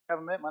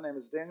Haven't met, my name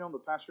is Daniel. I'm the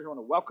pastor here. I want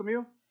to welcome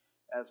you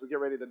as we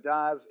get ready to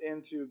dive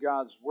into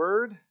God's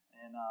Word.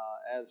 And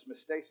as Miss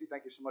Stacy,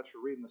 thank you so much for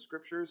reading the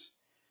scriptures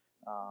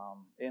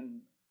in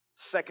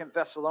 2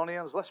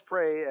 Thessalonians. Let's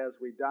pray as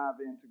we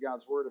dive into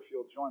God's Word. If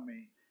you'll join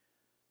me,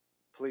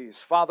 please.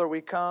 Father,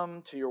 we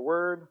come to your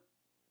Word,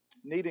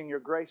 needing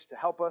your grace to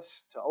help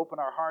us, to open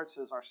our hearts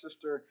as our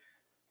sister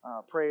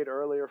prayed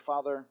earlier.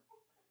 Father,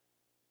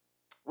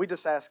 we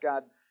just ask,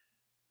 God,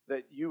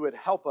 that you would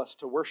help us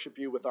to worship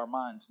you with our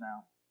minds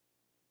now.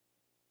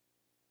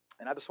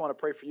 And I just want to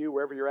pray for you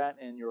wherever you're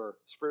at in your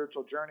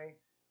spiritual journey.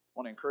 I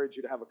want to encourage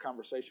you to have a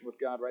conversation with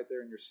God right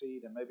there in your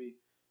seat. And maybe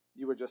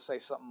you would just say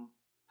something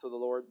to the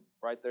Lord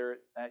right there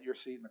at your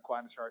seat in the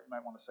quietness of your heart. You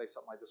might want to say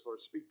something like this: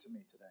 Lord, speak to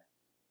me today.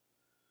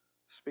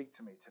 Speak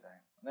to me today.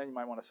 And then you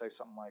might want to say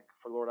something like,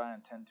 for Lord, I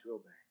intend to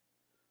obey.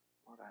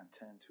 Lord, I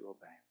intend to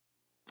obey.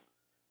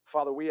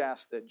 Father, we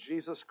ask that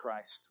Jesus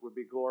Christ would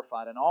be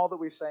glorified in all that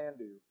we say and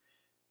do.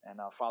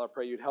 And Father, I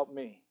pray you'd help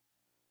me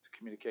to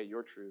communicate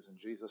your truths in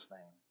Jesus'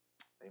 name.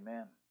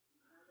 Amen.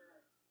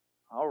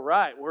 All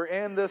right, we're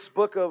in this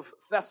book of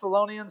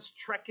Thessalonians,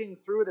 trekking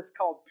through it. It's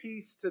called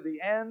Peace to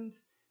the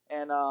End.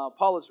 And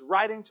Paul is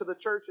writing to the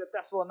church at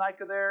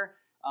Thessalonica there.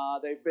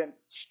 They've been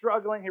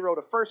struggling. He wrote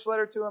a first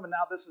letter to them, and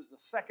now this is the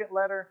second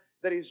letter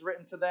that he's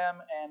written to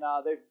them. And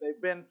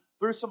they've been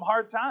through some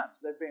hard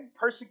times. They've been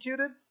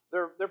persecuted.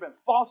 There have been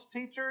false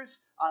teachers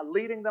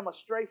leading them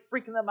astray,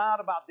 freaking them out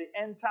about the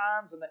end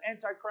times and the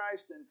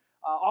Antichrist and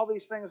all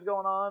these things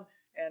going on.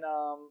 And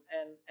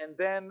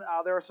then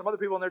there are some other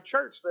people in their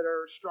church that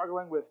are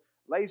struggling with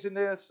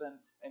laziness and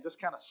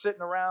just kind of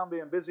sitting around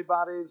being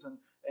busybodies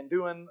and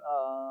doing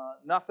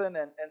nothing.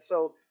 And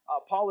so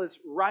Paul is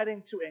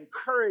writing to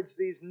encourage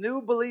these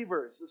new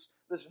believers,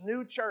 this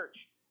new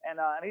church. And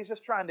he's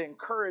just trying to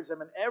encourage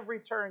them. And every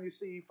turn you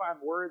see, you find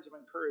words of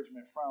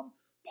encouragement from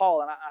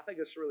Paul. And I think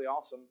it's really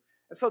awesome.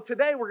 And so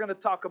today we're going to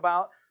talk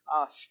about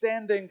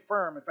standing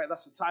firm. In fact,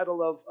 that's the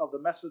title of the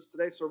message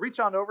today. So reach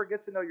on over,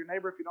 get to know your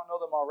neighbor if you don't know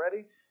them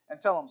already, and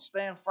tell them,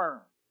 stand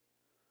firm.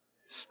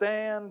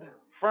 Stand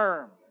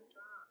firm.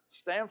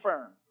 Stand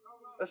firm.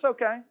 That's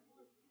okay.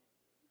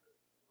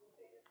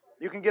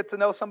 You can get to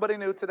know somebody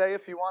new today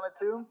if you wanted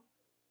to.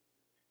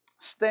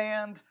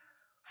 Stand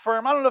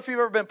firm. I don't know if you've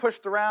ever been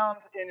pushed around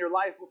in your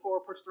life before,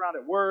 pushed around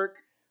at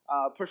work,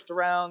 pushed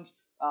around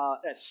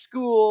at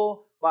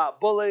school by a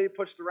bully,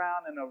 pushed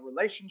around in a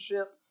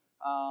relationship.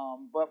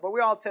 But we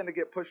all tend to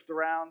get pushed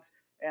around.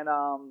 And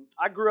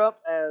I grew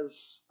up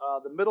as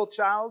the middle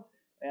child,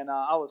 and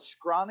I was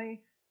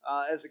scrawny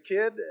as a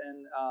kid,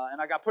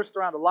 and I got pushed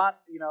around a lot,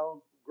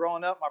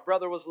 growing up. My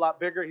brother was a lot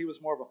bigger. He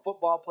was more of a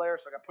football player,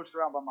 so I got pushed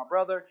around by my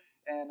brother.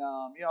 And,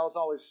 it was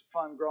always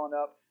fun growing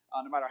up,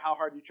 no matter how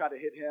hard you try to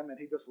hit him, and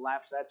he just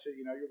laughs at you.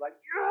 You're like,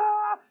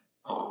 yeah!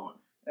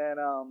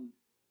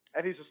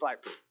 And he's just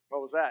like,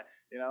 what was that?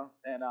 And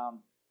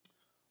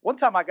one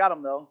time I got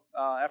him, though,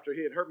 after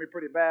he had hurt me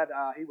pretty bad.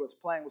 He was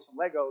playing with some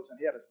Legos, and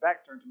he had his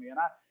back turned to me. And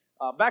I,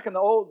 back in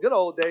the good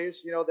old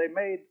days, they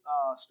made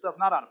stuff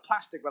not out of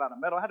plastic, but out of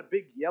metal. I had a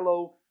big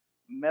yellow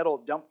metal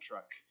dump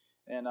truck.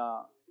 And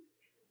I'm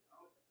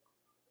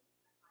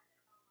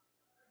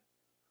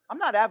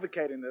not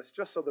advocating this,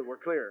 just so that we're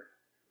clear.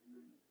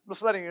 I'm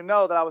just letting you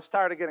know that I was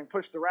tired of getting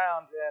pushed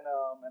around,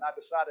 and I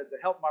decided to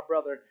help my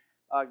brother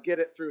get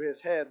it through his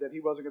head that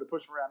he wasn't going to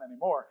push him around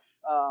anymore.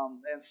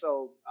 And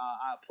so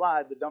I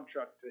applied the dump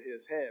truck to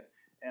his head.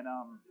 And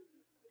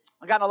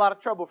I got in a lot of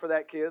trouble for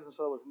that, kids, and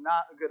so it was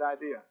not a good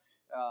idea.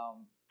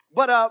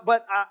 But I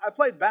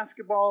played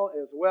basketball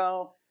as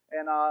well.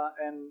 And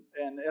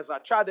as I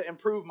tried to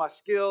improve my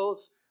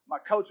skills, my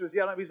coach was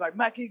yelling at me. He's like,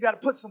 Mackie, you got to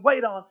put some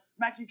weight on.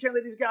 Mackie, you can't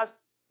let these guys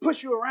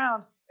push you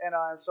around.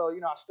 And so,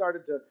 I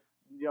started to,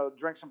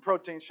 drink some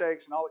protein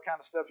shakes and all the kind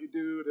of stuff you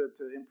do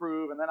to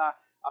improve. And then I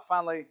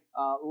finally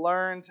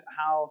learned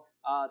how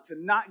to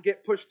not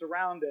get pushed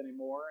around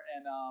anymore.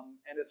 And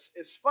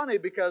it's funny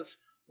because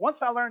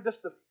once I learned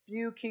just a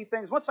few key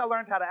things, once I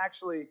learned how to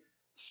actually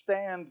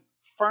stand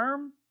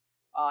firm,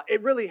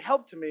 it really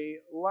helped me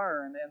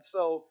learn. And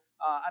so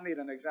I need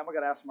an example. I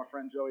got to ask my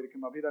friend Joey to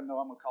come up. He doesn't know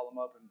I'm going to call him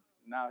up. And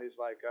now he's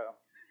like,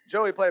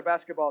 Joey played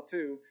basketball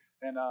too.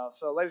 And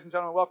so, ladies and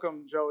gentlemen,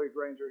 welcome Joey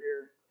Granger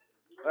here.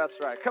 That's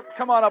right.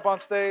 Come on up on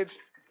stage.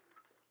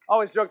 I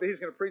always joke that he's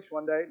going to preach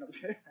one day.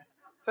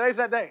 Today's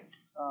that day.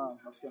 I'm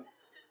just kidding.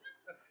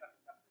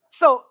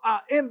 So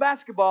in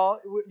basketball,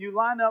 you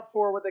line up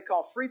for what they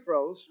call free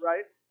throws,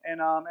 right?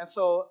 And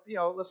so,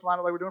 let's line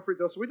up like we're doing free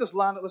throws. So we just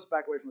line up. Let's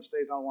back away from the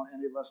stage. I don't want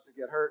any of us to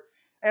get hurt.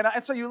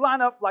 And so you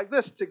line up like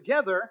this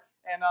together.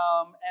 And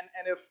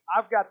if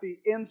I've got the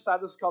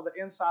inside, this is called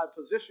the inside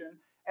position.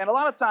 And a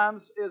lot of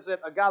times is that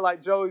a guy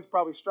like Joe, he's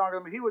probably stronger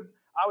than me.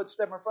 I would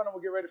step in front of him,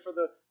 we'll get ready for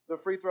the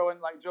free throw,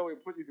 and like, Joey,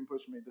 you can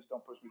push me, just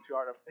don't push me too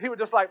hard. He would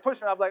just like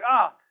push me. I'd be like,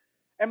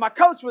 And my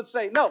coach would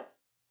say, no.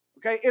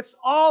 Okay, it's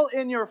all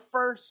in your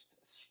first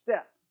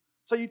step.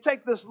 So you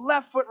take this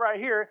left foot right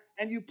here,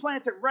 and you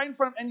plant it right in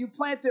front, and you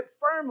plant it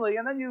firmly,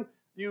 and then you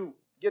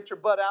get your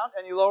butt out,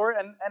 and you lower it,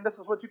 and this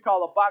is what you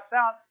call a box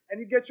out, and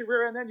you get your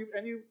rear, and then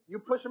you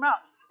push them out.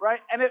 right?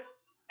 And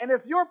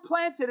if you're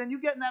planted and you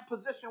get in that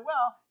position,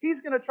 well,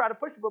 he's going to try to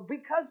push you. But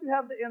because you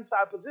have the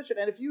inside position,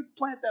 and if you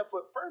plant that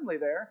foot firmly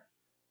there,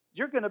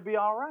 you're going to be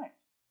all right.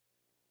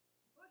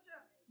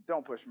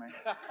 Don't push me.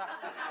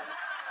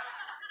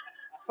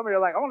 Some of you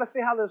are like, I want to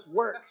see how this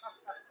works.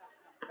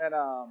 And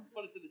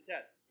put it to the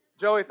test.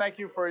 Joey, thank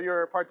you for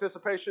your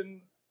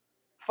participation.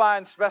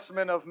 Fine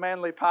specimen of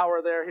manly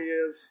power there he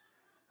is.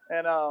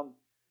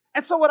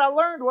 And so what I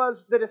learned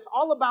was that it's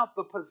all about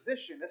the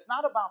position. It's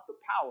not about the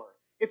power.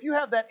 If you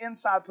have that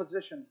inside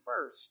position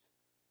first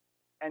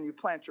and you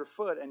plant your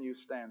foot and you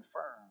stand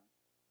firm,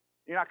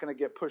 you're not going to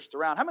get pushed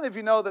around. How many of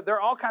you know that there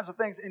are all kinds of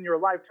things in your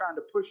life trying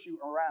to push you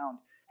around?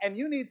 And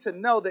you need to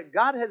know that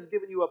God has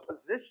given you a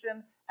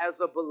position as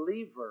a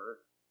believer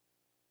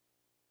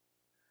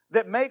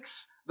that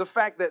makes the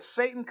fact that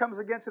Satan comes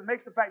against it,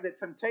 makes the fact that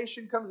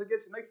temptation comes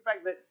against it, makes the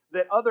fact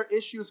that other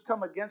issues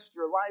come against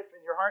your life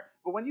and your heart.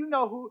 But when you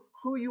know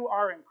who you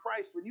are in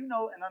Christ, when you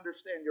know and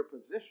understand your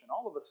position,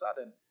 all of a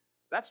sudden,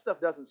 that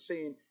stuff doesn't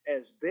seem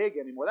as big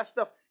anymore. That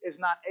stuff is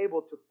not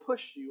able to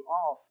push you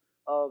off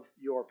of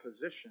your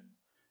position.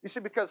 You see,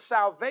 because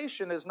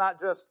salvation is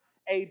not just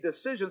a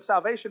decision.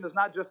 Salvation is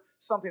not just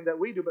something that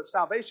we do, but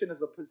salvation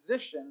is a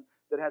position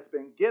that has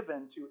been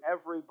given to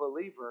every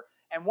believer.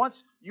 And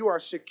once you are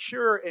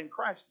secure in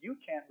Christ, you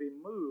can't be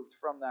moved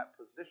from that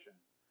position.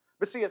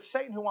 But see, it's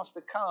Satan who wants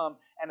to come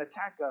and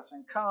attack us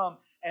and come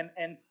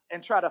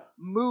and try to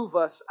move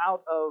us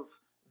out of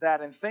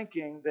that and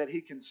thinking that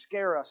he can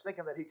scare us,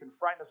 thinking that he can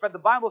frighten us. In fact, the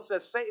Bible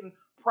says Satan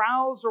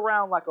prowls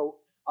around like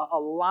a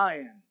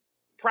lion,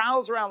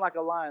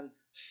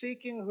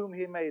 seeking whom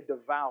he may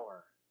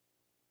devour.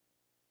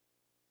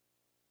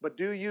 But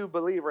do you,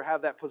 believer,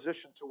 have that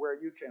position to where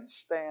you can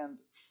stand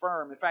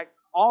firm? In fact,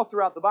 all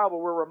throughout the Bible,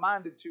 we're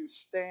reminded to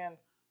stand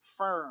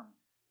firm.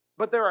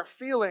 But there are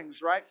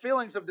feelings, right?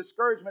 Feelings of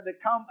discouragement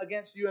that come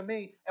against you and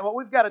me. And what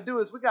we've got to do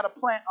is we've got to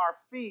plant our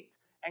feet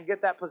and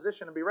get that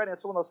position and be ready. And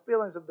so when those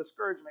feelings of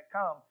discouragement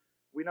come,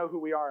 we know who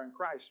we are in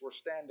Christ. We're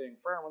standing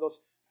firm. When those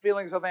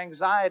feelings of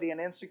anxiety and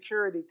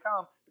insecurity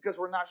come because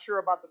we're not sure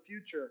about the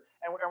future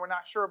and we're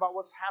not sure about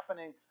what's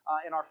happening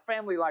in our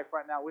family life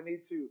right now, we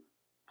need to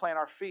plant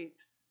our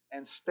feet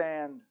and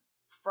stand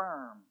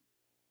firm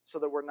so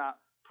that we're not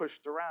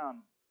pushed around.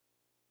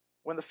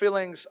 When the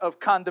feelings of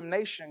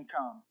condemnation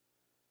come,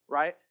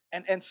 right?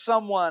 And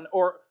someone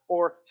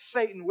or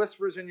Satan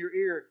whispers in your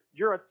ear,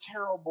 you're a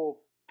terrible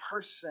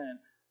person.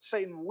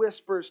 Satan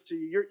whispers to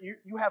you,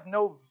 you have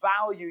no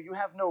value, you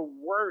have no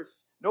worth.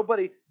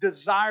 Nobody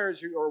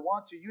desires you or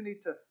wants you. You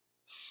need to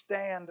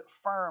stand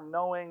firm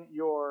knowing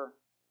your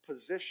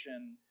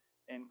position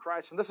in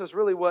Christ. And this is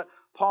really what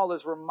Paul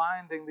is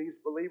reminding these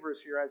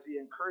believers here as he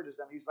encourages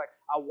them. He's like,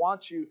 I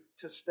want you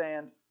to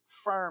stand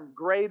firm.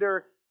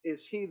 Greater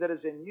is he that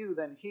is in you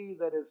than he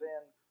that is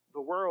in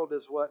the world,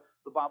 is what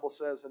the Bible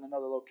says in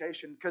another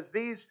location. Because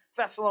these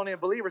Thessalonian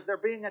believers, they're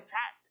being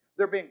attacked.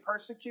 They're being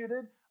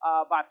persecuted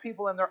by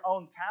people in their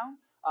own town.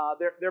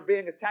 They're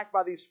being attacked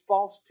by these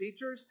false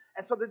teachers.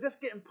 And so they're just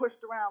getting pushed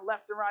around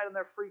left and right, and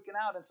they're freaking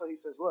out. And so he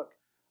says, look,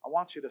 I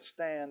want you to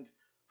stand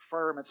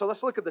firm. And so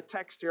let's look at the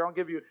text here. I'll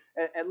give you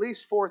at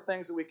least 4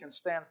 things that we can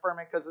stand firm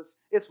in, because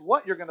it's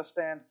what you're going to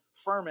stand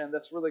firm in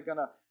that's really going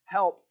to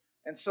help.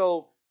 And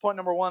so point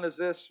number 1 is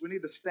this: we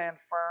need to stand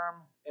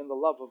firm in the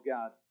love of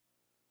God.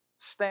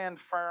 Stand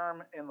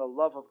firm in the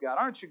love of God.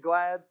 Aren't you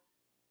glad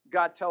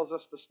God tells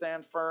us to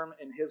stand firm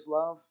in his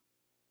love?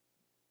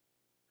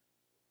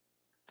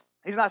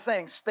 He's not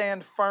saying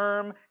stand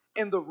firm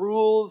in the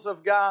rules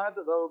of God,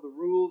 though the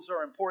rules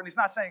are important. He's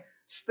not saying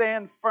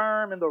stand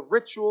firm in the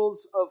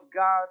rituals of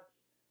God.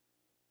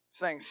 He's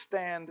saying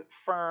stand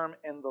firm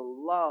in the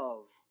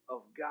love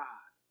of God.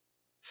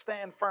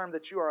 Stand firm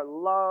that you are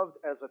loved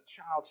as a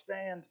child.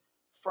 Stand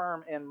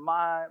firm in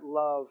my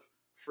love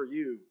for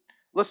you.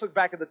 Let's look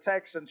back at the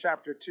text in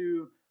chapter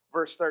 2,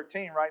 verse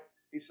 13, right?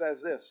 He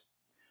says this: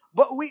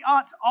 but we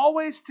ought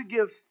always to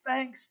give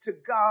thanks to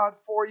God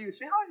for you.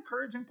 See how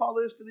encouraging Paul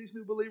is to these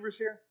new believers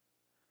here?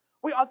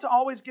 We ought to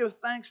always give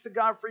thanks to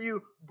God for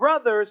you,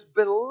 brothers,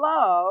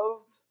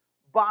 beloved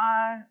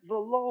by the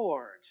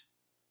Lord.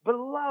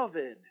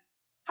 Beloved.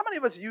 How many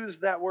of us use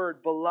that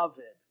word,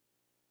 beloved?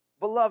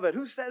 Beloved.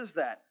 Who says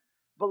that?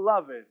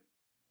 Beloved.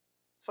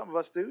 Some of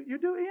us do. You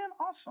do, Ian?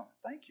 Awesome.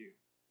 Thank you.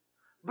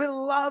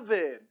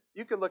 Beloved.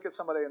 You could look at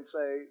somebody and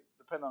say,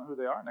 depending on who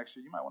they are next to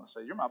you, you might want to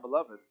say, you're my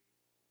beloved.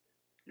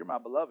 You're my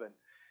beloved.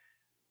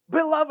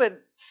 Beloved,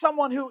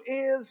 someone who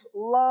is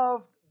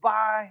loved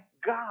by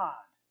God.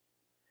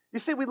 You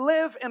see, we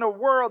live in a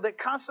world that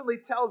constantly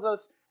tells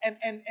us and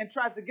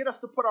tries to get us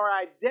to put our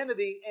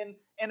identity in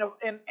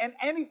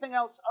anything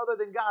else other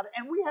than God.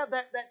 And we have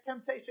that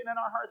temptation in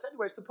our hearts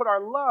anyways, to put our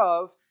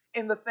love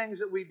in the things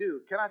that we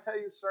do. Can I tell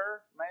you,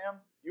 sir, ma'am,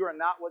 you are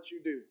not what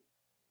you do.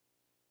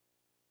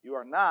 You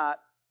are not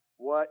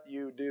what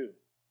you do.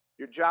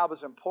 Your job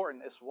is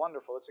important. It's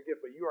wonderful. It's a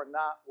gift, but you are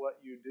not what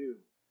you do.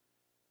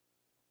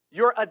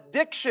 Your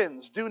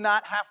addictions do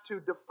not have to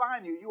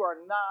define you. You are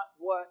not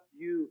what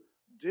you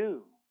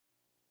do.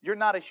 You're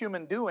not a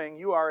human doing.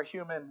 You are a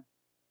human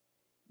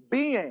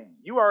being.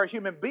 You are a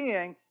human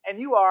being, and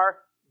you are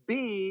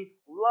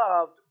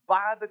beloved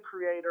by the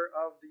creator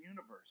of the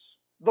universe.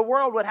 The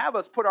world would have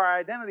us put our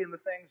identity in the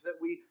things that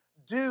we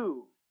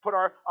do, put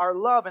our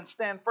love and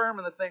stand firm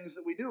in the things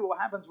that we do. What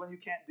happens when you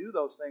can't do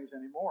those things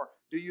anymore?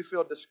 Do you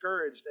feel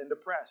discouraged and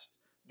depressed?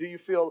 Do you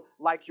feel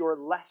like you're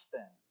less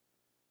than?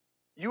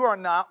 You are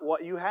not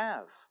what you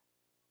have.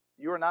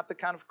 You are not the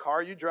kind of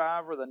car you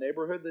drive or the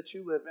neighborhood that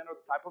you live in or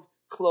the type of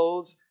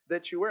clothes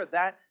that you wear.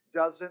 That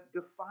doesn't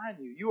define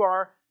you. You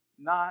are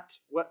not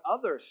what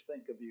others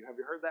think of you. Have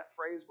you heard that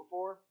phrase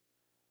before?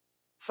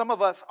 Some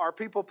of us are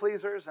people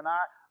pleasers, and I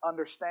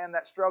understand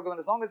that struggle. And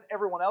as long as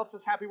everyone else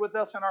is happy with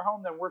us in our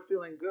home, then we're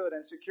feeling good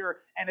and secure.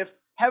 And if,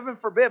 heaven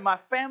forbid, my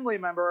family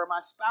member or my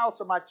spouse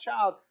or my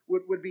child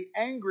would be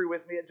angry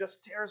with me, it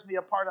just tears me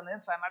apart on the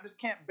inside. And I just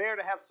can't bear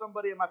to have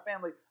somebody in my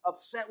family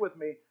upset with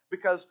me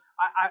because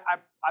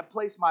I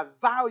place my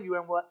value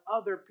in what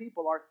other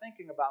people are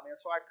thinking about me. And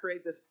so I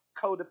create this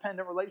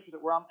codependent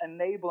relationship where I'm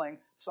enabling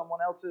someone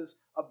else's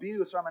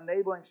abuse or I'm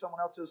enabling someone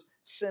else's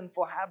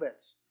sinful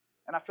habits.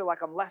 And I feel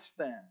like I'm less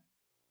than.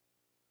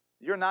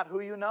 You're not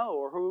who you know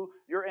or who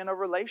you're in a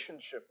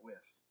relationship with,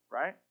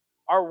 right?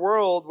 Our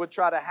world would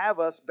try to have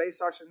us base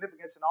our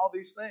significance in all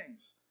these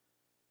things,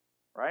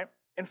 right?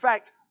 In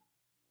fact,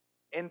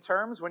 in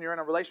terms, when you're in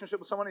a relationship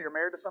with someone or you're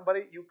married to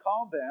somebody, you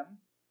call them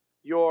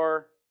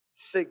your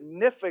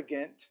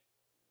significant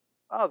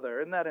other.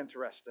 Isn't that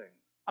interesting?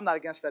 I'm not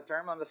against that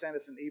term. I'm not saying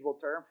it's an evil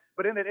term.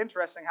 But isn't it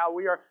interesting how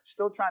we are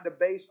still trying to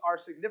base our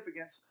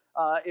significance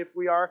if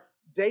we are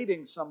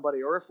dating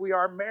somebody or if we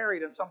are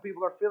married, and some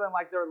people are feeling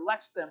like they're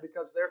less than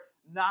because they're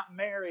not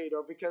married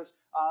or because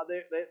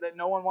that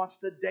no one wants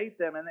to date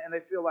them, and they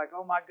feel like,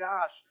 oh my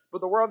gosh.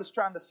 But the world is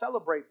trying to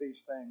celebrate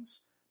these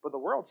things. But the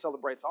world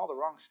celebrates all the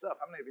wrong stuff.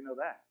 How many of you know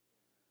that?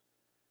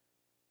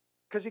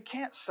 Because you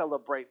can't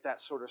celebrate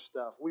that sort of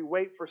stuff. We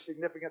wait for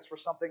significance for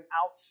something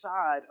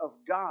outside of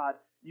God.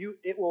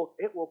 It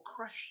will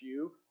crush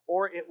you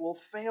or it will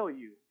fail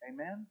you.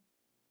 Amen?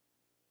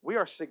 We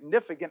are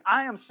significant.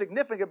 I am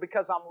significant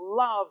because I'm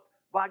loved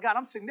by God.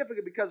 I'm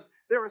significant because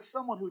there is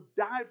someone who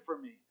died for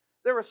me.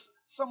 There is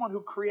someone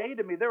who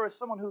created me. There is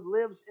someone who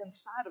lives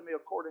inside of me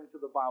according to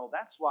the Bible.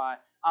 That's why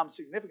I'm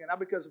significant, not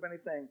because of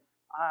anything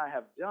I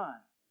have done.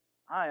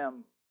 I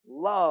am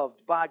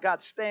loved by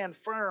God. Stand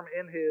firm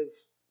in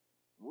His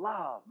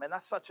love. Man,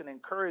 that's such an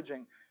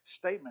encouraging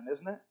statement,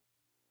 isn't it?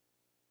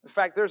 In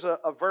fact, there's a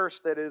verse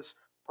that is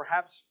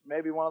perhaps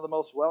maybe one of the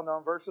most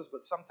well-known verses,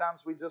 but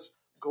sometimes we just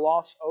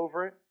gloss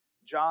over it.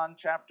 John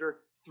chapter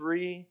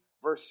 3,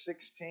 verse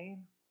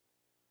 16.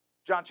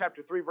 John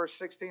chapter 3, verse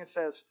 16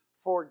 says,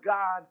 "For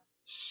God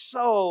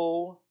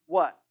so,"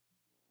 what?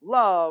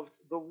 "Loved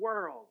the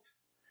world,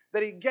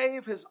 that He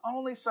gave His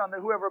only Son, that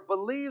whoever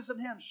believes in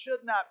Him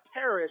should not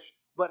perish,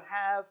 but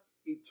have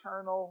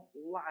eternal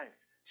life."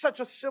 Such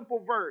a simple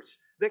verse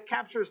that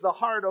captures the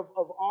heart of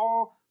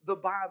all the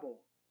Bible.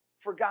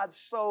 For God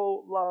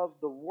so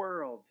loved the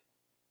world.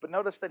 But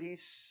notice that He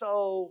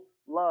so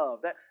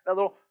loved. That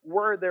little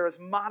word there is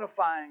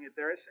modifying it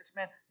there. It's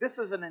man, this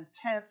is an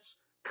intense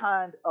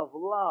kind of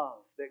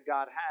love that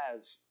God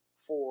has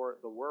for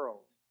the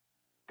world.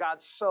 God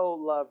so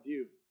loved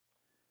you.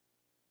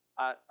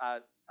 I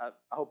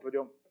hope you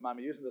don't mind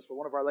me using this, but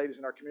one of our ladies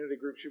in our community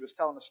group, she was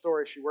telling a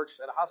story. She works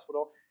at a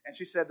hospital, and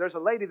she said there's a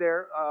lady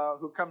there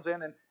who comes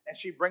in, and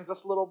she brings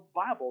us little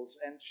Bibles,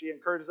 and she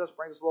encourages us,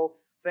 brings us little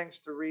things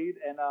to read.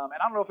 And I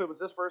don't know if it was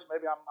this verse,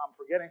 maybe I'm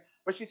forgetting,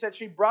 but she said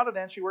she brought it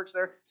in. She works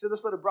there. So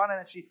this lady brought it in,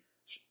 and she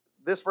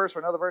this verse or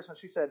another verse, and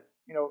she said,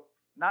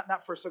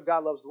 not for so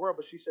God loves the world,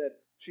 but she said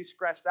she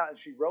scratched out and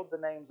she wrote the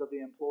names of the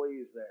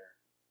employees there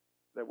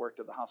that worked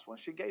at the hospital, and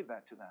she gave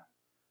that to them.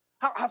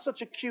 How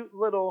such a cute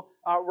little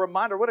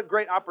reminder. What a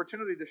great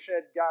opportunity to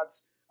shed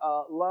God's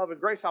love and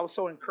grace. I was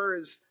so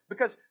encouraged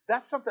because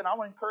that's something I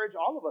want to encourage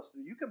all of us to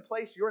do. You can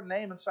place your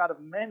name inside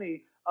of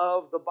many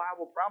of the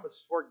Bible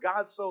promises. For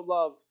God so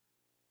loved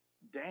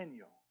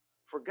Daniel.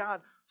 For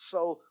God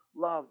so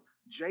loved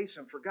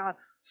Jason. For God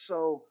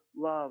so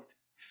loved,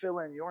 fill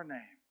in your name.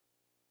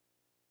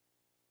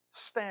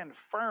 Stand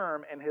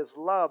firm in His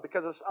love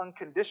because it's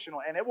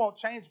unconditional, and it won't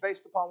change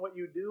based upon what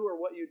you do or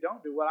what you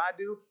don't do, what I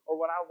do or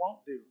what I won't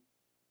do.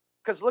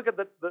 Because look at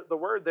the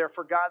word there,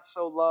 for God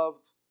so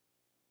loved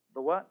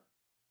the what?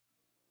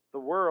 The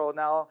world.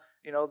 Now,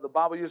 the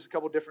Bible uses a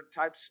couple different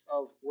types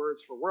of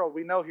words for world.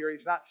 We know here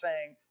He's not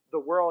saying the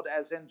world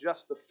as in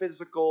just the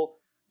physical,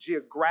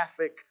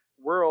 geographic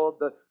world,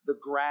 the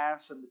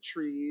grass and the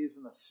trees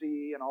and the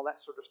sea and all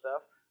that sort of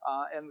stuff.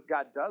 And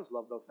God does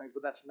love those things,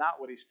 but that's not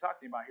what He's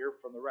talking about here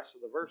from the rest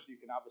of the verse. You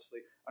can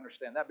obviously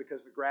understand that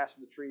because the grass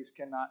and the trees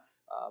cannot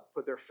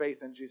put their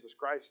faith in Jesus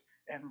Christ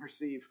and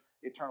receive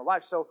eternal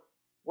life. So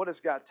what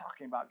is God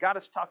talking about? God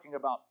is talking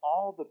about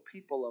all the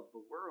people of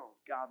the world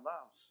God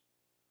loves.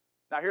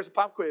 Now here's a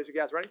pop quiz. You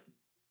guys ready?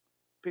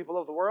 People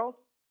of the world?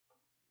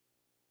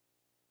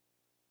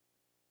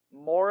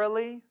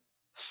 Morally,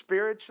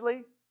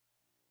 spiritually,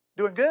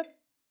 doing good?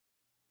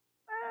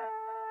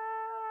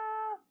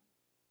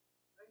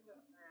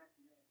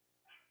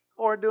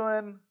 Or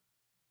doing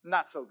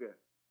not so good.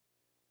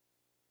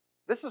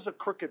 This is a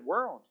crooked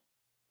world.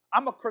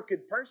 I'm a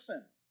crooked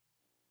person.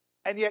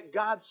 And yet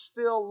God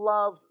still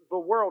loved the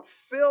world,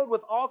 filled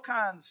with all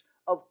kinds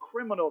of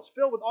criminals,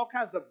 filled with all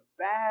kinds of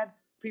bad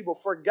people.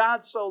 For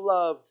God so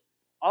loved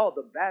all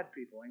the bad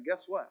people. And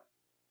guess what?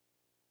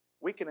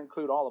 We can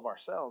include all of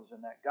ourselves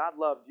in that. God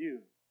loved you.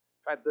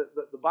 In fact,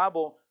 the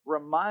Bible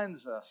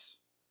reminds us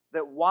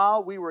that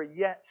while we were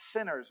yet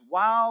sinners,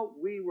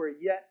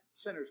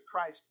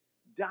 Christ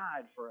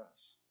died for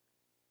us.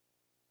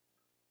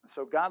 And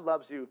so God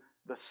loves you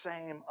the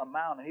same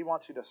amount, and He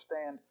wants you to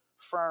stand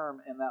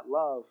firm in that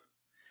love.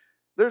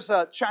 There's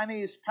a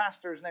Chinese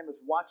pastor, his name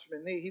is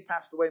Watchman Nee. He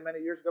passed away many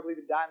years ago. I believe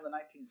he died in the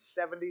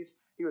 1970s.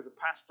 He was a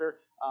pastor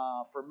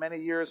for many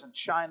years in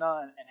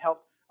China and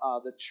helped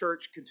the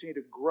church continue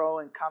to grow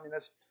in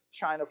communist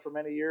China for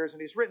many years.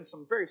 And he's written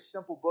some very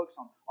simple books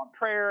on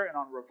prayer and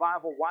on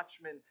revival.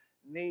 Watchman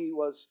Nee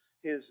was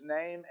his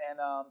name.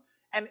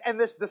 And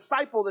this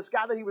disciple, this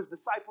guy that he was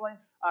discipling,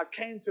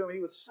 came to him. He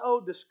was so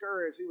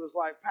discouraged. He was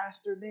like,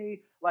 Pastor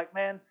Nee, like,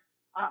 man,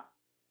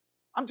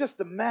 I'm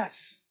just a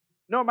mess.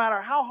 No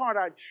matter how hard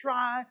I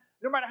try,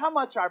 no matter how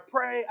much I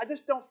pray, I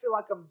just don't feel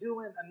like I'm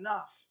doing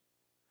enough.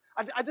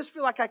 I just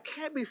feel like I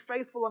can't be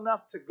faithful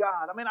enough to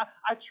God. I mean,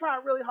 I try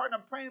really hard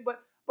and I'm praying, but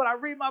I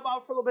read my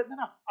Bible for a little bit and then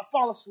I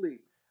fall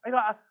asleep. You know,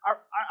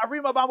 I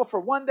read my Bible for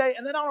one day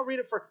and then I don't read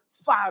it for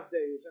 5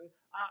 days. And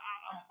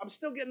I'm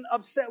still getting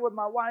upset with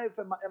my wife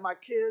and my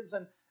kids.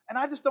 And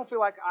I just don't feel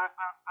like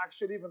I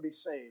should even be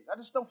saved. I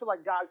just don't feel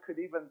like God could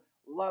even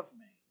love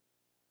me.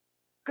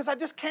 Because I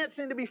just can't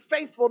seem to be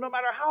faithful no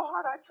matter how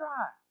hard I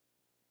try.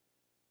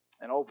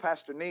 And old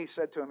Pastor Nee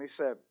said to him, he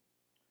said,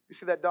 you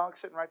see that dog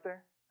sitting right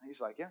there? And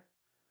he's like, yeah.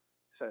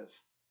 He says,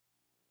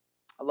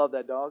 I love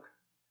that dog.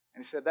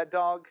 And he said, that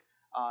dog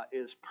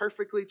is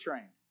perfectly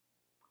trained.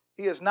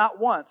 He has not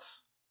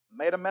once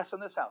made a mess in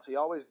this house. He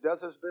always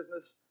does his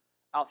business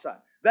outside.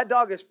 That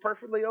dog is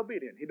perfectly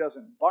obedient. He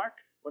doesn't bark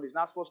when he's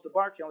not supposed to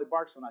bark. He only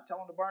barks when I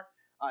tell him to bark.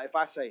 If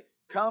I say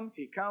come,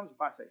 he comes. If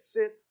I say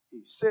sit,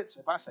 he sits.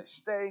 If I say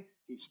stay,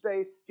 he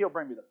stays. He'll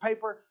bring me the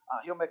paper.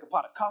 He'll make a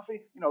pot of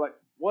coffee. You know, like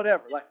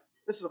whatever. Like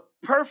this is a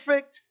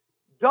perfect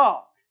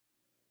dog.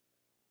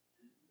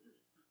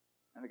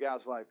 And the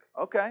guy's like,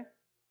 okay.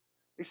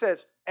 He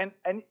says, and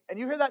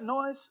you hear that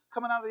noise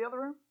coming out of the other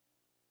room?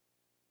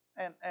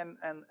 And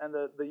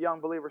the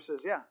young believer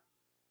says, yeah.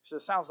 He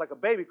says, sounds like a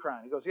baby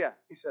crying. He goes, yeah.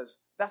 He says,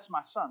 that's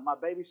my son, my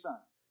baby son.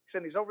 He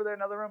said, he's over there in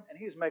another room, and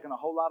he's making a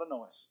whole lot of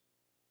noise.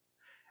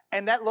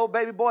 And that little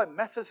baby boy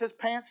messes his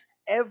pants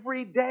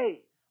every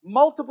day.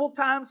 Multiple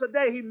times a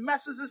day, he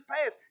messes his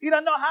pants. He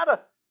doesn't know how to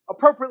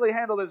appropriately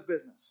handle his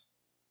business.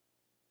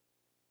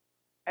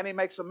 And he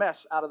makes a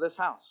mess out of this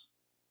house.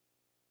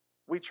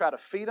 We try to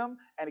feed him,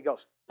 and he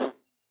goes,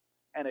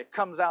 and it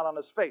comes out on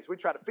his face. We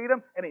try to feed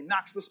him, and he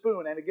knocks the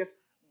spoon, and it gets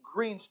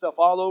green stuff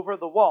all over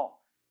the wall.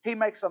 He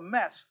makes a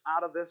mess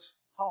out of this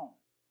home.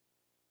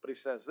 But he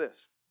says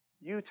this,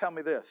 you tell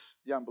me this,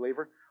 young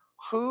believer,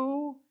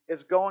 who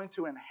is going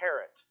to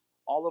inherit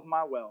all of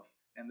my wealth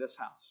in this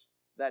house?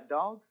 That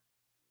dog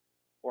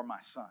or my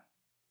son?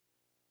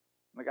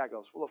 And the guy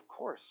goes, well, of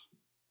course,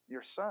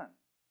 your son.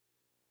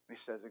 And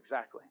he says,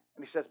 exactly.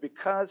 And he says,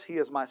 because he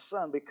is my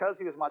son, because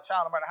he is my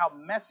child, no matter how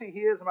messy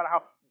he is, no matter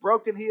how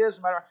broken he is,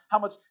 no matter how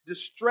much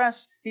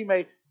distress he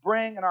may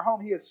bring in our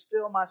home, he is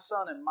still my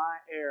son and my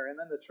heir. And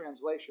then the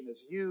translation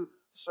is, you,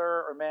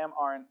 sir or ma'am,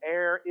 are an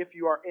heir if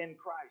you are in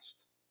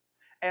Christ.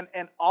 And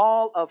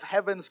all of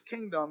heaven's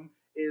kingdom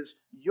is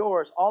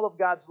yours. All of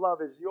God's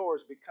love is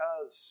yours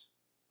because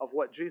of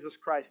what Jesus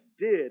Christ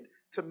did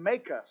to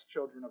make us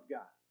children of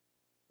God.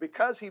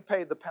 Because he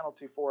paid the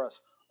penalty for us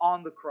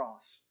on the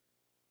cross.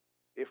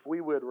 If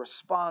we would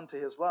respond to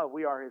his love,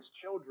 we are his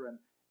children,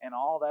 and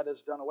all that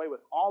is done away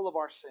with. All of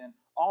our sin,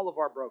 all of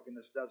our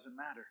brokenness doesn't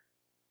matter.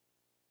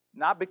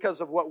 Not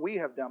because of what we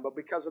have done, but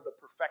because of the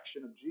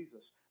perfection of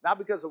Jesus. Not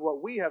because of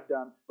what we have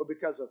done, but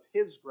because of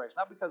his grace.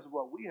 Not because of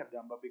what we have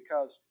done, but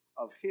because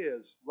of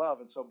his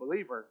love. And so,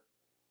 believer,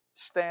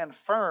 stand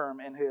firm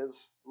in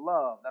his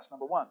love. That's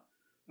number one.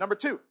 Number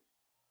two,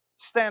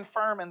 stand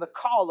firm in the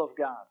call of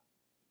God.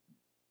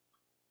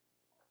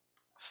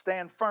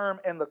 Stand firm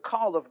in the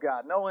call of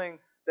God, knowing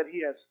that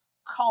he has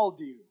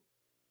called you.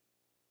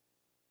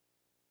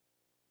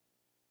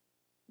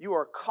 You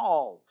are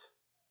called.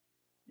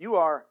 You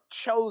are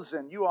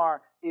chosen. You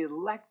are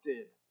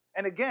elected.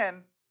 And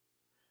again,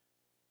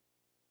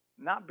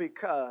 not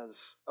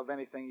because of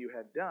anything you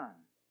had done.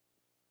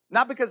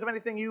 Not because of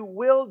anything you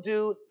will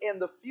do in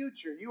the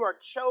future. You are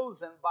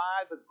chosen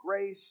by the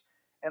grace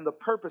and the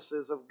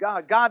purposes of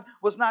God. God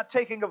was not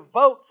taking a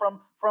vote from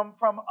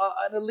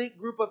an elite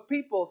group of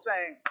people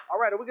saying, all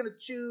right, are we going to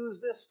choose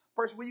this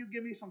person? Will you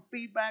give me some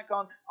feedback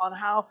on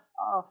how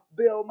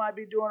Bill might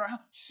be doing or how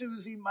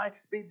Susie might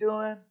be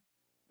doing?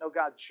 No,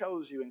 God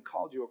chose you and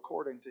called you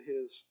according to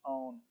his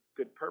own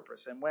good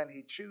purpose. And when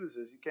he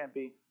chooses, you can't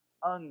be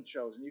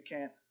unchosen. You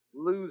can't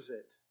lose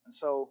it. And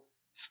so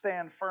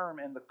stand firm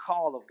in the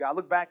call of God.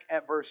 Look back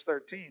at verse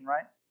 13,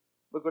 right?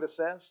 Look what it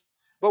says.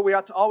 But we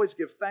ought to always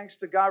give thanks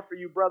to God for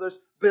you, brothers,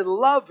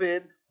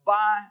 beloved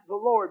by the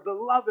Lord.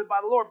 Beloved by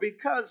the Lord.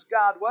 Because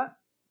God what?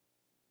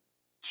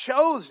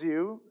 Chose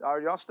you. Are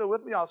y'all still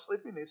with me? Y'all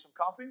sleepy? Need some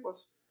coffee?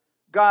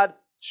 God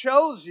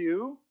chose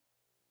you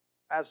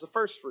as the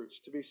first fruits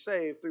to be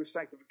saved through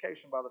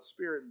sanctification by the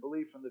Spirit and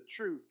belief in the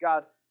truth.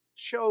 God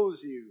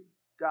chose you.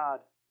 God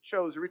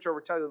chose you. Reach over,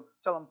 tell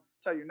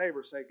your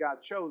neighbor, say,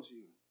 God chose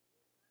you.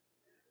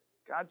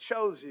 God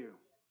chose you.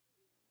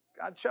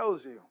 God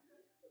chose you.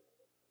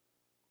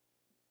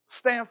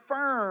 Stand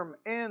firm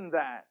in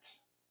that.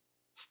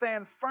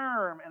 Stand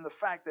firm in the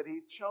fact that He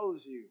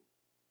chose you.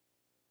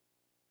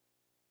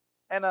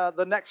 And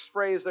the next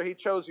phrase there, He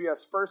chose you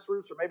as first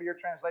fruits, or maybe your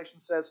translation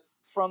says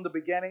from the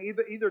beginning.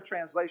 Either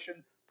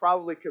translation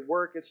probably could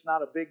work. It's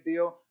not a big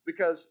deal,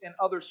 because in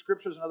other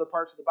scriptures and other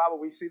parts of the Bible,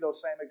 we see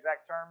those same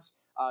exact terms.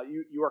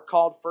 You are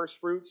called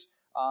first fruits.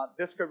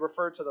 This could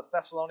refer to the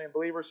Thessalonian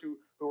believers who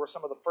were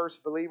some of the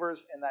first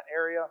believers in that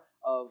area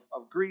of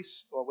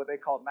Greece, or what they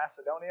called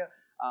Macedonia.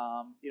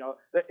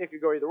 It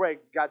could go either way.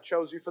 God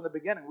chose you from the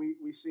beginning.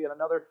 We see in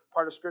another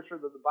part of Scripture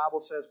that the Bible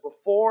says,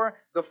 before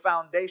the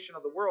foundation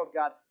of the world,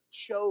 God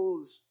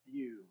chose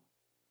you.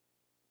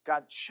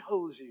 God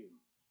chose you.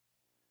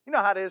 You know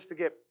how it is to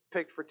get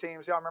picked for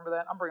teams. Y'all remember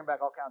that? I'm bringing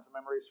back all kinds of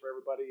memories for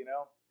everybody,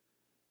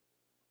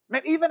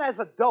 Man, even as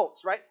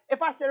adults, right?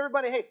 If I said,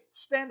 everybody, hey,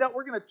 stand up,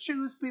 we're going to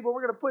choose people,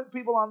 we're going to put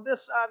people on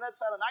this side and that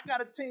side, and I got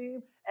a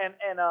team,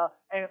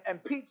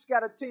 and Pete's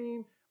got a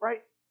team,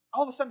 right?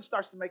 All of a sudden it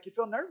starts to make you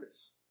feel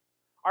nervous.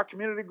 Our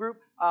community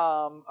group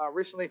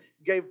recently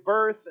gave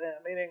birth,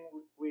 meaning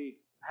we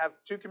have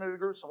two community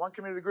groups and one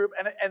community group,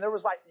 and there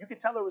was you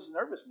could tell there was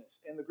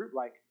nervousness in the group,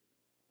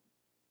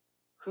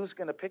 who's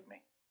going to pick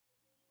me?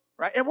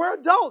 Right? And we're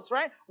adults,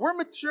 right? We're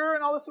mature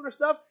and all this sort of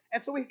stuff.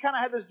 And so we kind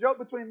of had this joke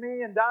between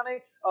me and Donnie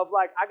of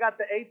I got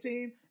the A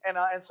team.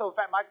 And so in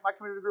fact, my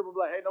community group will be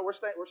like, hey, no, we're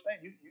staying.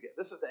 You get,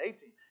 this is the A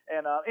team.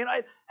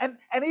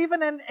 And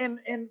even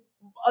in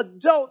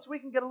adults, we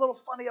can get a little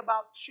funny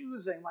about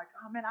choosing.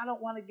 Oh man, I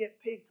don't want to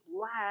get picked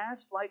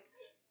last.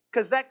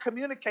 Because that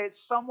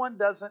communicates someone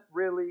doesn't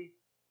really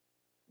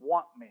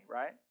want me,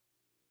 right?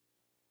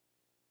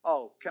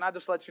 Oh, can I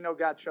just let you know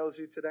God chose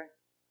you today?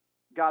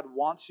 God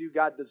wants you.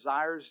 God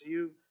desires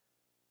you.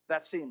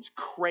 That seems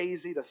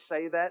crazy to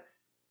say that.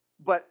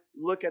 But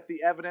look at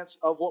the evidence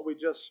of what we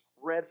just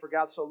read. For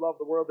God so loved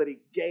the world that He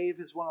gave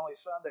His one and only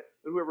Son, that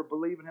whoever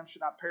believes in Him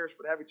should not perish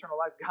but have eternal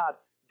life. God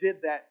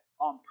did that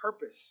on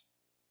purpose.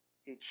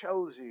 He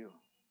chose you.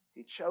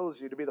 He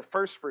chose you to be the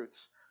first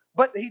fruits.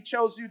 But He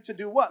chose you to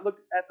do what? Look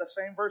at the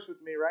same verse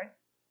with me, right?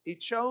 He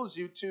chose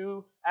you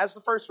to, as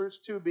the first fruits,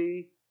 to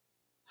be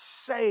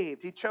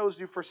saved. He chose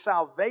you for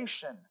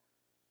salvation.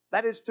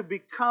 That is to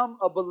become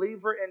a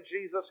believer in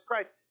Jesus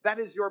Christ. That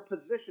is your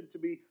position, to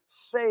be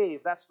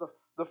saved. That's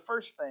the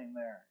first thing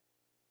there.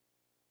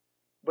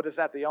 But is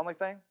that the only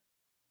thing?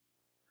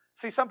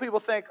 See, some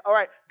people think, all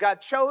right, God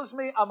chose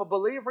me. I'm a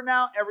believer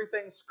now.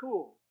 Everything's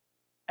cool.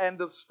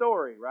 End of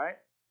story, right?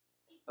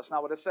 That's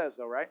not what it says,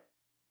 though, right?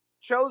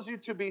 Chose you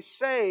to be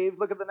saved.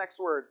 Look at the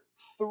next word.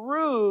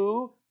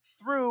 Through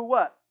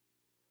what?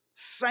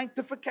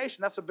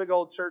 Sanctification. That's a big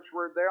old church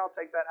word there. I'll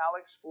take that,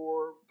 Alex,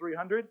 for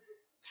 300.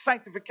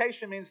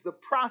 Sanctification means the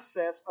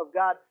process of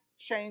God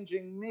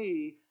changing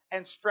me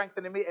and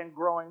strengthening me and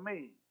growing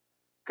me.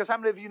 Because how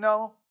many of you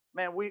know,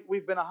 man,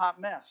 we've been a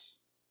hot mess.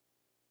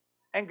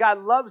 And God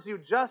loves you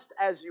just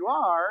as you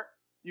are.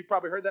 You've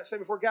probably heard that say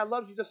before. God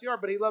loves you just as you are,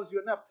 but He loves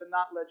you enough to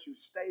not let you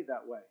stay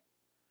that way.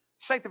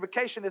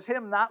 Sanctification is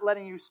Him not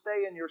letting you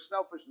stay in your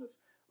selfishness.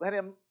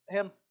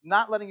 Him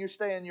not letting you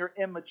stay in your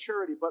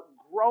immaturity, but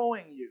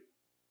growing you.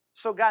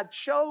 So God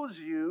chose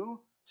you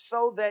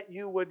so that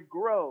you would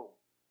grow.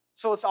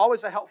 So it's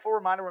always a helpful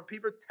reminder when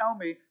people tell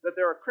me that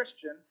they're a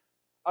Christian.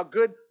 A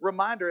good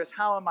reminder is,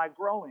 how am I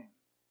growing?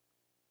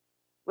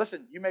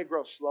 Listen, you may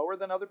grow slower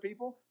than other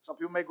people. Some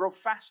people may grow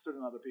faster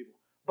than other people.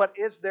 But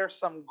is there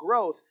some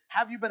growth?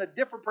 Have you been a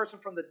different person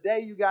from the day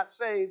you got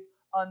saved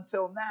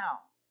until now?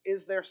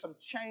 Is there some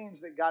change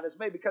that God has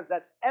made? Because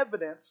that's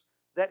evidence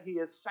that He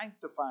is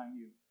sanctifying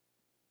you.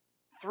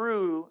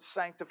 Through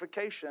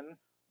sanctification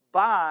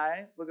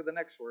by, look at the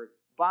next word,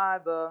 by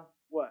the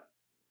what?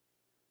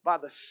 By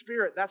the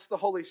Spirit. That's the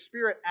Holy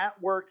Spirit at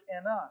work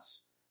in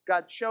us.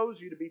 God chose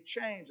you to be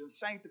changed and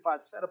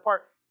sanctified, set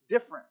apart,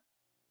 different.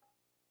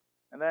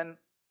 And then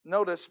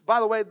notice, by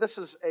the way, this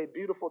is a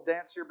beautiful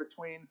dance here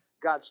between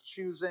God's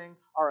choosing,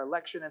 our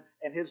election,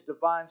 and His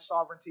divine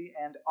sovereignty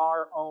and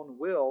our own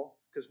will.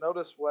 Because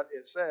notice what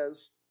it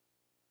says.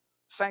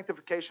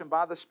 Sanctification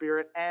by the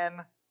Spirit and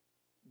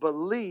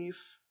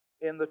belief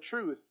in the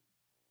truth.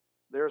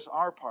 There's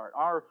our part,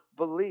 our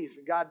belief.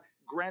 And God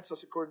grants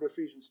us, according to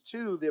Ephesians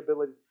 2, the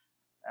ability,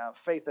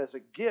 faith as a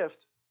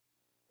gift,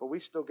 but we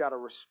still got to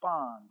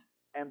respond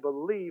and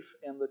believe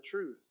in the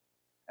truth.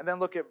 And then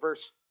look at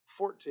verse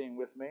 14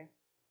 with me.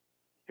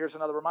 Here's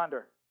another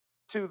reminder.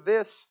 To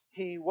this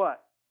He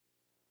what?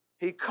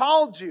 He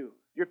called you.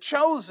 You're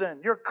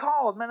chosen. You're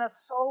called. Man,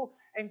 that's so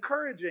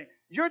encouraging.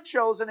 You're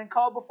chosen and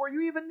called before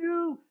you even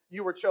knew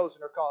you were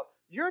chosen or called.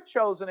 You're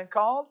chosen and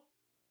called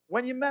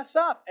when you mess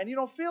up and you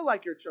don't feel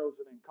like you're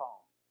chosen and called.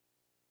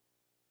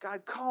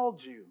 God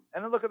called you.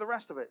 And then look at the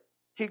rest of it.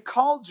 He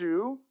called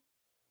you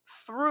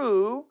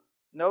through,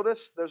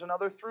 notice there's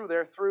another through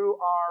there, through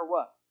our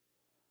what?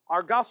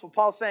 Our gospel.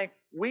 Paul's saying,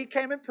 we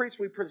came and preached,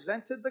 we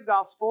presented the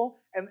gospel,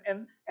 and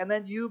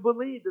then you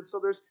believed. And so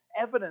there's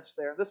evidence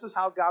there. This is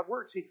how God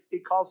works. He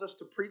calls us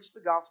to preach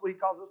the gospel. He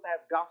calls us to have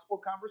gospel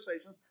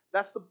conversations.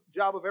 That's the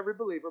job of every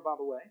believer, by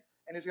the way.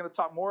 And he's going to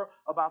talk more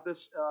about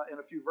this in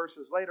a few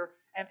verses later.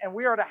 And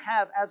we are to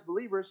have, as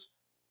believers,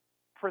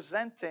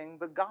 presenting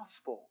the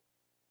gospel.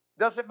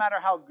 Doesn't matter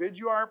how good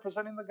you are at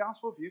presenting the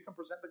gospel, if you can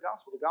present the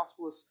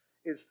gospel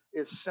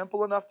is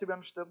simple enough to be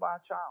understood by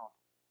a child,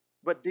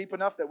 but deep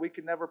enough that we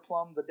can never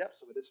plumb the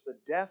depths of it. It's the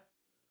death,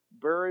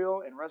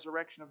 burial, and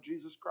resurrection of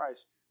Jesus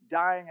Christ,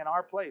 dying in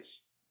our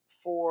place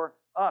for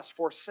us,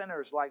 for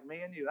sinners like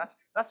me and you.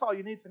 That's all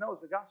you need to know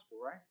is the gospel,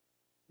 right?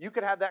 You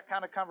could have that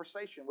kind of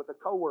conversation with a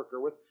coworker,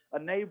 with a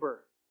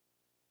neighbor.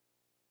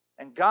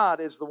 And God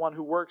is the one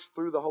who works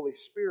through the Holy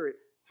Spirit,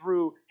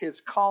 through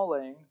His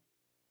calling,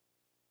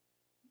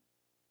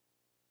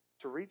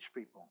 to reach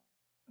people.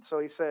 And so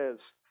He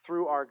says,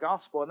 through our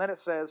gospel. And then it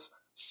says,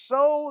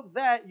 so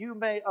that you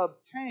may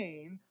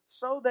obtain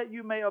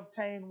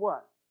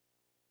what?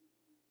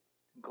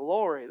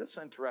 Glory. This is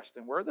an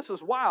interesting word. This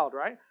is wild,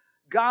 right?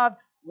 God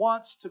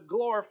wants to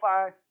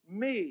glorify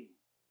me.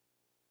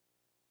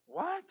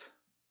 What?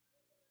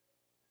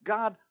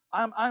 God,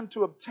 I'm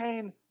to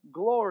obtain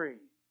glory.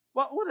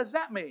 What does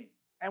that mean?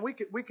 And we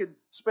could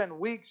spend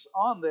weeks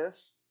on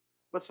this,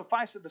 but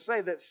suffice it to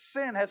say that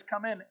sin has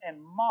come in and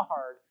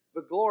marred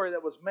the glory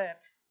that was meant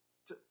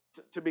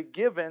to be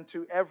given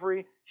to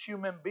every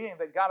human being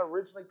that God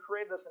originally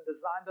created us and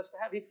designed us to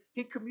have.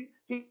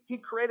 He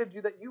created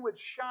you that you would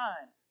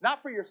shine,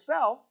 not for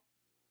yourself,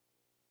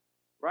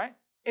 right?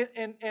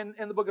 In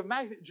the book of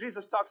Matthew,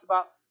 Jesus talks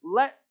about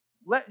let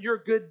your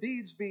good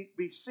deeds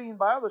be seen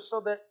by others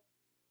so that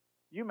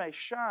you may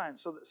shine,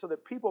 so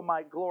that people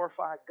might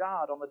glorify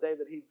God on the day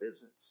that He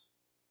visits.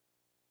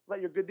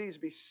 Let your good deeds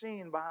be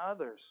seen by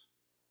others.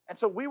 And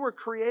so you were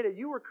created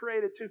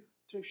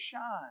to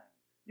shine.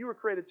 You were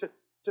created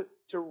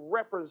to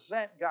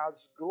represent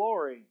God's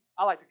glory.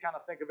 I like to kind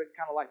of think of it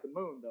kind of like the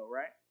moon, though,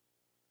 right?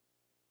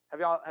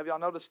 Have y'all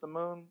noticed the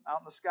moon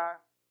out in the sky?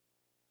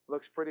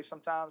 Looks pretty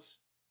sometimes,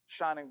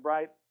 shining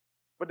bright.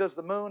 But does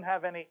the moon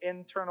have any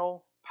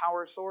internal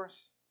power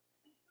source?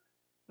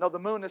 No, the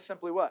moon is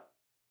simply what?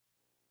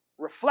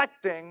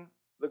 Reflecting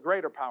the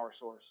greater power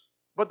source.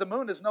 But the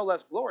moon is no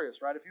less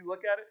glorious, right? If you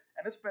look at it,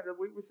 and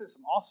we've seen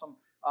some awesome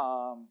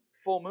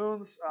full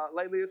moons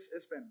lately.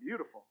 It's been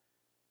beautiful.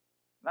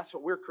 And that's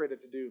what we're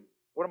created to do.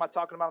 What am I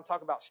talking about? I'm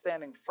talking about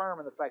standing firm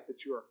in the fact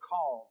that you are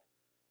called,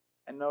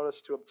 and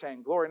notice, to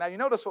obtain glory. Now you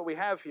notice what we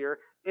have here.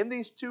 In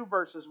these two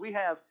verses, we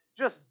have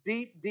just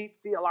deep, deep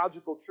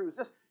theological truths.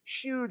 Just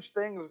huge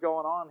things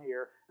going on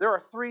here. There are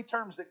three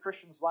terms that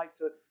Christians like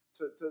to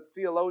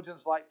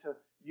theologians like to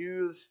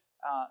use,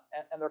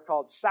 and they're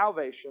called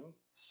salvation,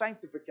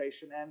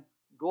 sanctification, and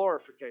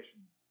glorification.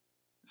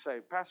 You say,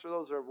 Pastor,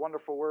 those are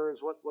wonderful words.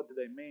 What do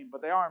they mean?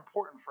 But they are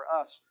important for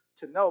us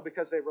to know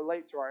because they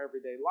relate to our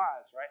everyday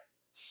lives, right?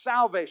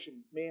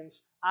 Salvation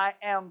means I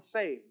am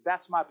saved.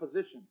 That's my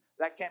position.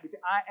 That can't be.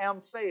 I am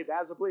saved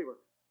as a believer.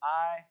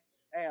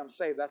 I am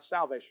saved. That's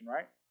salvation,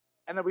 right?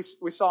 And then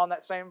we saw in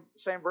that same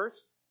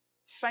verse,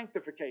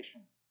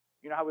 sanctification.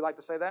 You know how we like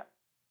to say that?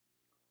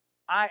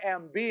 I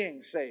am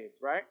being saved,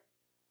 right?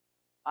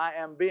 I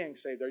am being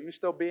saved. Are you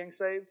still being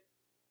saved?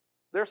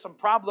 There's some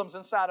problems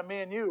inside of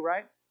me and you,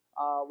 right?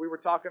 We were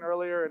talking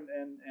earlier,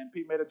 and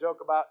Pete made a joke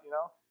about,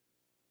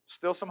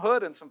 still some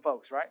hood in some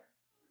folks, right?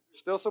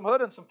 Still some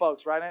hood in some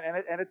folks, right?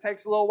 And it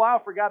takes a little while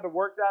for God to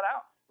work that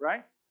out,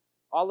 right?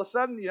 All of a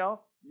sudden,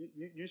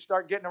 you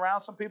start getting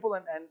around some people,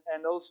 and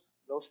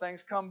those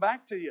things come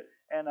back to you,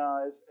 and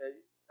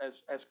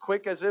as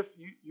quick as if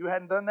you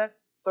hadn't done that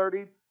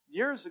 30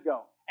 years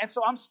ago. And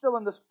so I'm still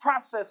in this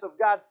process of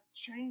God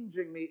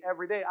changing me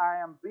every day.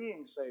 I am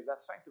being saved.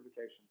 That's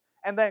sanctification.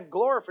 And then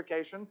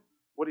glorification,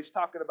 what he's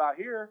talking about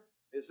here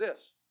is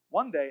this.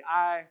 One day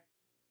I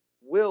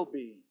will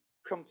be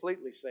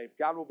completely saved.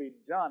 God will be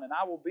done, and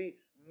I will be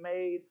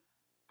made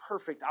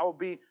perfect. I will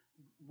be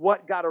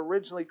what God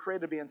originally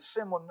created to be, and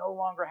sin will no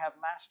longer have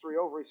mastery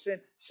over me.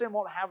 Sin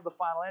won't have the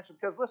final answer,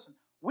 because listen,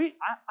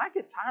 I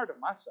get tired of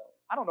myself.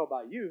 I don't know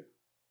about you,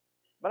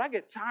 but I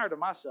get tired of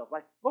myself.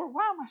 Like, Lord,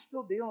 why am I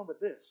still dealing with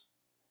this?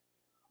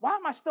 Why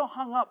am I still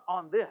hung up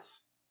on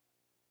this?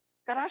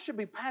 God, I should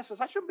be past this.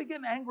 I shouldn't be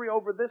getting angry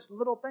over this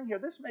little thing here.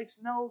 This makes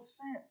no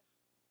sense.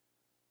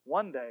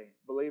 One day,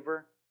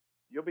 believer,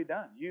 you'll be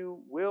done.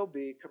 You will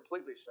be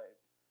completely saved.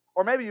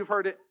 Or maybe you've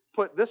heard it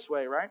put this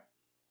way, right?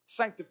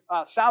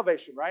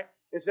 Salvation, right,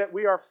 is that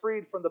we are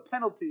freed from the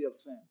penalty of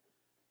sin.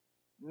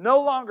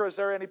 No longer is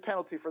there any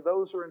penalty for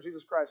those who are in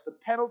Jesus Christ. The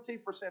penalty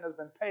for sin has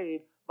been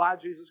paid by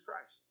Jesus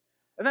Christ.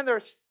 And then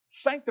there's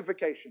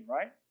sanctification,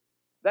 right?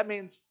 That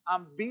means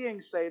I'm being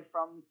saved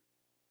from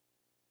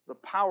the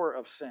power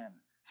of sin.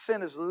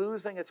 Sin is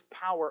losing its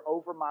power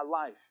over my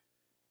life.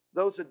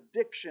 Those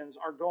addictions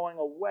are going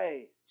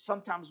away,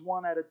 sometimes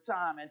one at a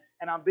time,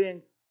 and I'm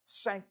being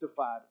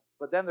sanctified.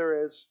 But then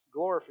there is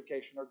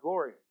glorification or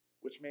glory,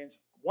 which means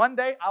one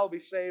day I will be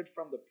saved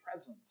from the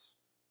presence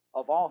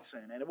of all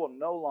sin, and it will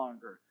no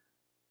longer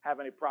have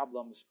any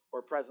problems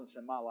or presence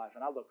in my life.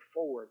 And I look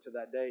forward to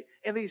that day.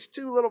 In these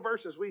two little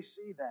verses, we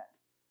see that.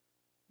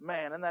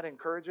 Man, isn't that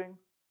encouraging?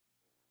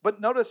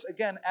 But notice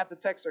again at the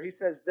text there, he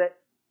says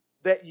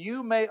that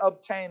you may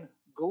obtain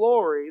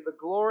glory, the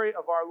glory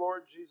of our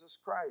Lord Jesus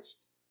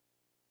Christ.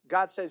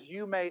 God says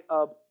you may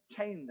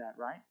obtain that,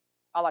 right?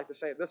 I like to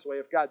say it this way.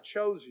 If God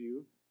chose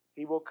you,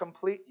 He will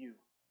complete you.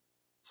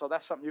 So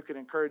that's something you can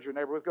encourage your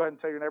neighbor with. Go ahead and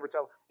tell your neighbor,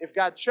 if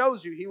God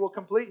chose you, He will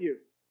complete you.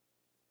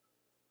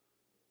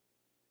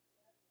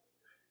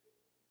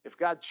 If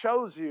God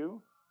chose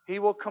you, He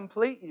will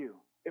complete you.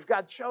 If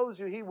God chose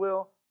you, He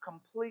will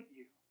complete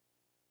you.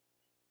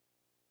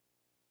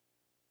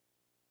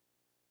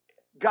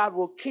 God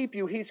will keep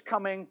you. He's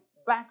coming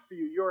back for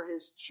you. You're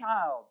His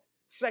child.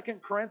 2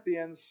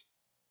 Corinthians,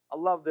 I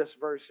love this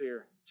verse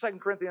here. 2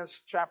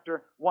 Corinthians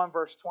chapter 1,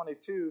 verse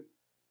 22.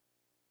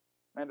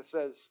 And it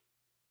says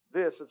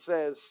this. It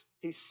says,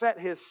 He set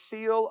His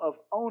seal of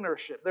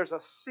ownership. There's a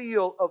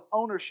seal of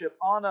ownership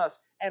on us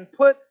and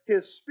put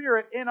His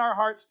Spirit in our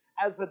hearts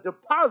as a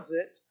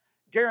deposit,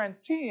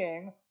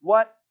 guaranteeing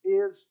what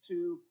is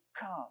to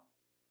come.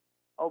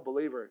 Oh,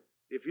 believer,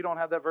 if you don't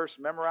have that verse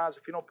memorized,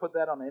 if you don't put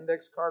that on an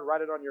index card,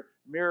 write it on your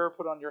mirror,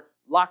 put it on your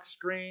lock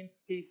screen.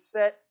 He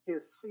set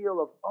His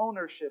seal of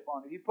ownership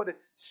on it. He put His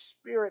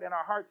Spirit in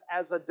our hearts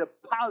as a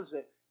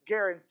deposit,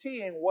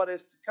 guaranteeing what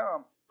is to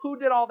come. Who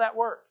did all that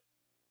work?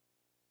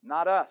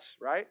 Not us,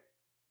 right?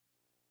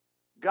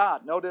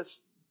 God.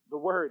 Notice the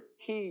word.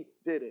 He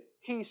did it.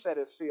 He set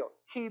His seal.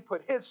 He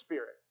put His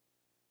Spirit,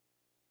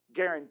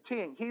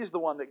 guaranteeing. He's the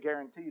one that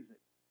guarantees it.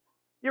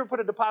 You ever put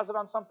a deposit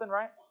on something,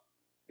 right?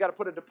 You got to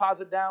put a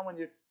deposit down when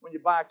you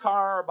buy a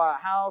car or buy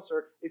a house,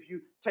 or if you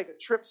take a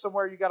trip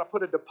somewhere, you got to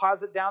put a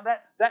deposit down.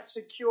 That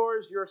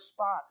secures your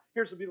spot.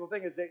 Here's the beautiful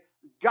thing is that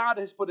God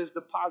has put His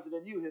deposit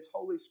in you, His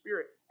Holy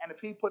Spirit, and if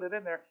He put it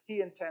in there,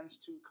 He intends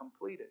to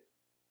complete it.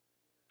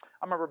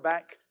 I remember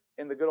back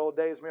in the good old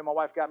days, me and my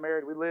wife got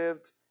married. We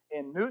lived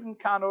in Newton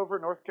Conover,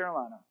 North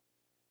Carolina.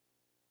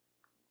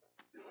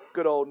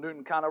 Good old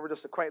Newton Conover,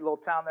 just a quaint little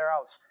town there. I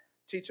was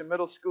teaching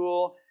middle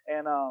school,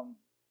 and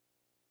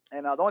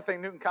the only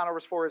thing Newton Conover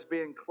is for is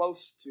being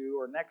close to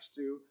or next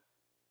to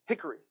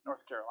Hickory,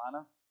 North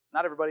Carolina.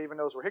 Not everybody even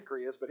knows where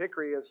Hickory is, but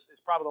Hickory is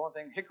probably the only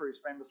thing Hickory is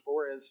famous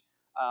for is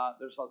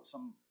there's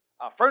some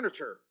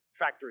furniture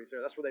factories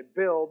there. That's where they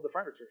build the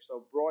furniture.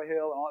 So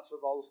Broyhill and all that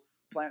stuff, all those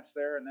plants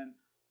there, and then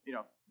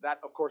that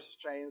of course has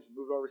changed and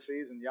moved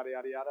overseas and yada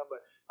yada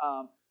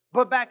yada.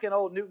 But back in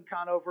old Newton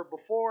Conover,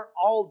 before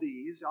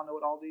Aldi's, y'all know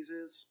what Aldi's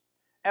is,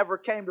 ever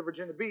came to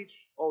Virginia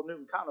Beach, old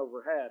Newton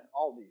Conover had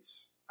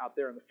Aldi's out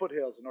there in the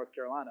foothills of North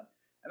Carolina.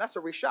 And that's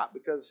where we shopped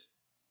because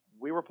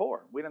we were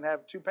poor. We didn't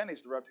have 2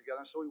 pennies to rub together.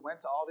 So we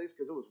went to Aldi's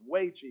because it was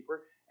way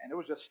cheaper. And it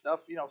was just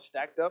stuff,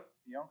 stacked up,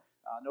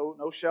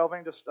 no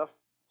shelving, just stuff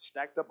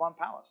stacked up on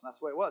pallets. And that's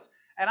the way it was.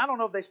 And I don't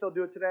know if they still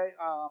do it today.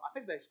 I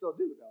think they still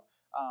do,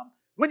 though.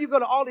 When you go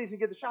to Aldi's and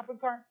get the shopping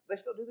cart, they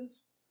still do this.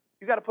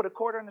 You got to put a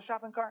quarter in the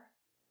shopping cart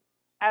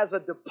as a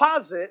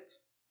deposit,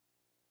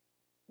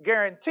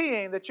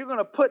 guaranteeing that you're going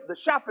to put the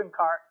shopping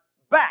cart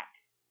back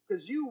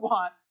because you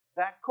want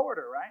that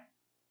quarter, right?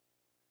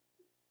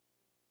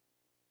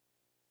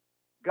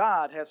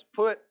 God has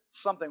put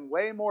something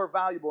way more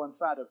valuable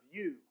inside of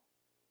you.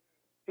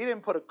 He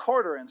didn't put a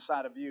quarter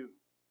inside of you.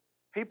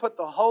 He put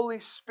the Holy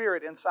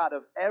Spirit inside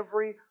of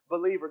every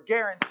believer,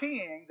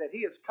 guaranteeing that He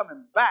is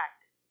coming back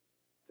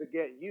to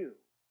get you.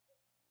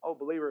 Oh,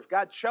 believer, if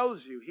God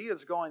chose you, He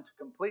is going to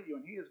complete you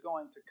and He is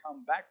going to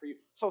come back for you.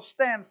 So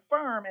stand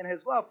firm in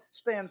His love.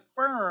 Stand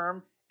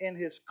firm in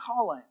His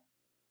calling.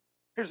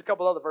 Here's a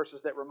couple other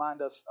verses that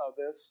remind us of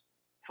this.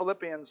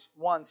 Philippians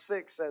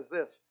 1:6 says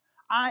this,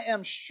 I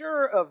am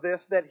sure of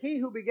this, that He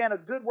who began a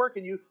good work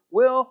in you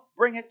will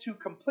bring it to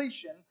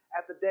completion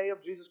at the day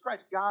of Jesus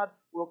Christ. God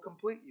will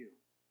complete you.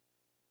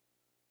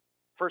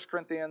 1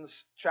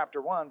 Corinthians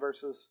chapter 1,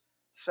 verses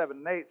 7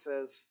 and 8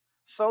 says,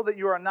 so that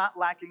you are not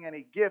lacking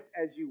any gift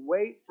as you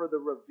wait for the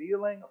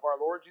revealing of our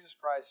Lord Jesus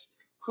Christ,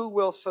 who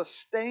will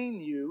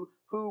sustain you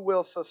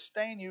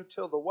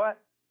till the what?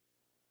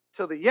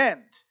 Till the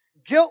end.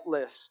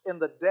 Guiltless in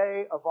the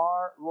day of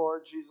our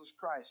Lord Jesus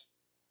Christ.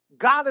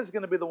 God is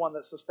going to be the one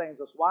that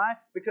sustains us. Why?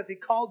 Because He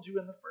called you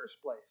in the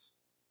first place.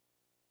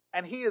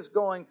 And He is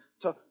going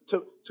to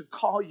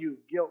call you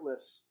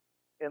guiltless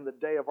in the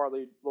day of our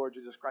Lord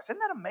Jesus Christ. Isn't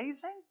that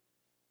amazing?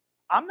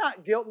 I'm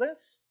not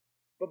guiltless,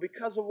 but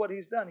because of what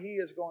He's done, He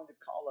is going to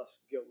call us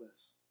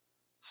guiltless.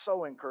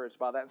 So encouraged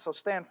by that. And so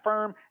stand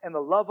firm in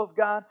the love of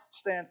God.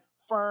 Stand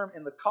firm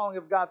in the calling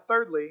of God.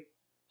 Thirdly,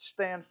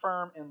 stand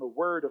firm in the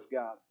Word of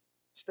God.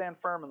 Stand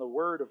firm in the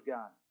Word of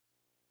God.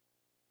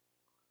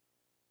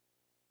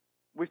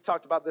 We've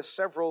talked about this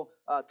several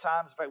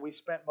times. In fact, we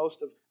spent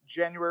most of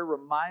January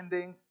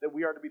reminding that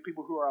we are to be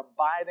people who are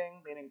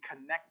abiding, meaning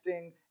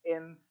connecting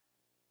in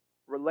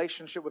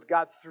relationship with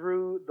God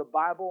through the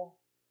Bible.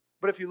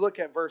 But if you look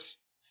at verse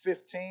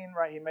 15,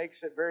 right, he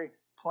makes it very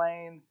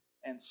plain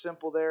and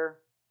simple there.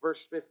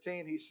 Verse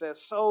 15, he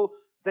says, "So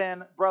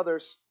then,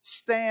 brothers,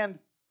 stand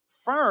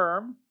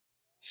firm,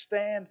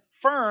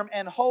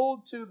 and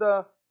hold to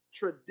the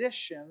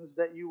traditions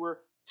that you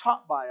were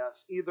taught by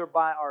us, either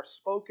by our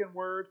spoken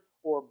word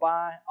or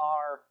by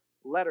our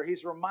letter."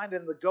 He's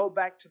reminding them to go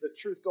back to the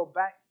truth, go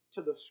back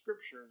to the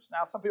scriptures.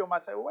 Now, some people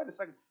might say, well, wait a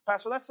second,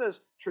 Pastor, that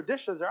says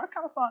traditions there. I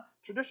kind of thought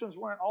traditions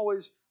weren't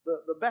always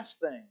the best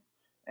thing.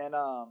 And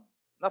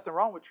nothing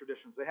wrong with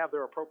traditions. They have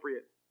their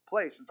appropriate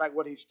place. In fact,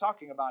 what he's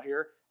talking about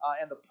here,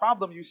 and the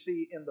problem you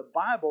see in the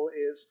Bible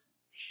is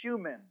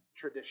human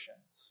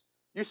traditions.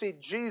 You see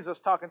Jesus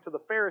talking to the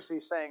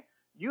Pharisees saying,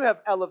 you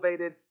have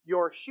elevated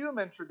your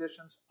human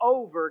traditions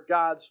over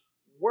God's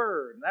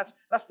word. And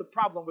that's the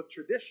problem with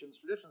traditions.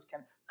 Traditions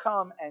can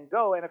come and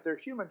go, and if they're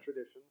human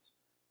traditions,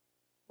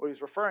 what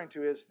he's referring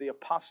to is the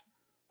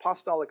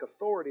apostolic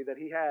authority that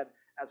he had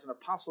as an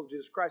apostle of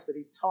Jesus Christ, that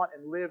he taught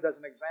and lived as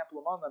an example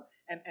among them.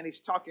 And he's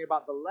talking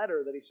about the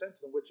letter that he sent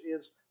to them, which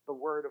is the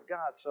word of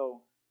God.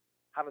 So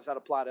how does that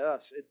apply to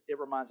us? It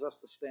reminds us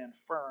to stand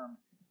firm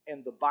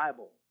in the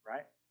Bible,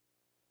 right?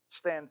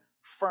 Stand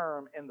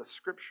firm in the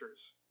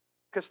scriptures.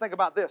 Because think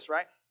about this,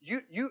 right?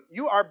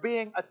 You are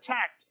being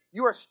attacked.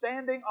 You are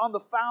standing on the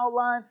foul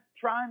line,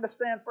 trying to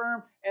stand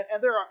firm,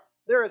 and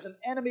there is an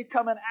enemy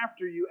coming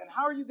after you. And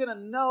how are you going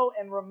to know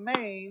and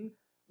remain,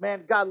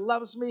 man, God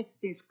loves me,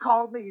 He's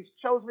called me, He's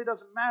chosen me,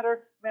 doesn't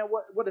matter, man,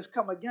 what has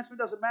come against me,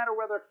 doesn't matter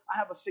whether I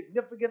have a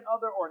significant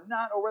other or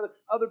not, or whether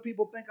other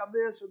people think I'm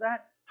this or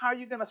that. How are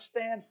you going to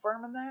stand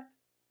firm in that?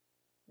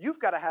 You've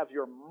got to have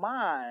your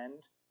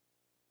mind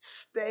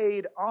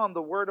stayed on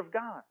the Word of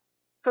God.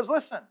 Because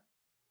listen,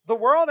 the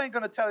world ain't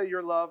going to tell you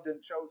you're loved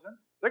and chosen.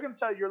 They're going to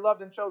tell you you're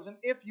loved and chosen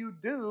if you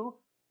do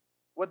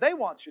what they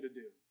want you to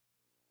do.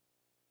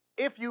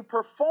 If you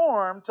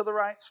perform to the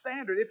right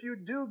standard, if you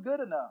do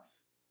good enough.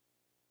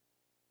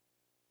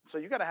 So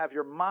you got to have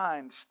your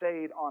mind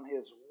stayed on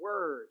His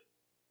Word,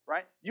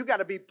 right? You got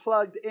to be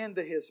plugged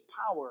into His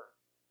power.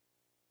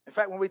 In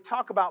fact, when we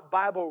talk about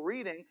Bible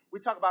reading, we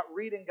talk about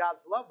reading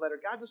God's love letter.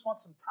 God just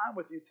wants some time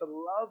with you to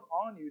love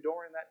on you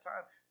during that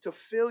time, to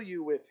fill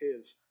you with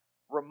His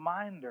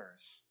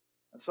reminders.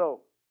 And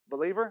so,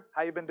 believer,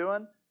 how you been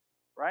doing?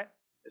 Right?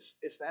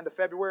 It's the end of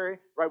February,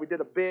 right? We did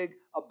a big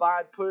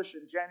Abide push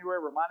in January,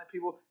 reminding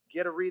people,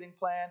 get a reading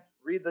plan,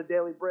 read the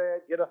Daily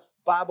Bread, get a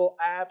Bible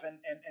app,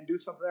 and do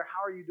something there.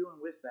 How are you doing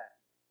with that?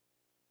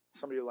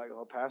 Some of you are like,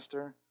 oh,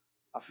 Pastor,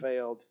 I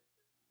failed.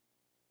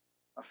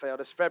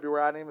 It's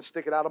February. I didn't even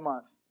stick it out a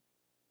month.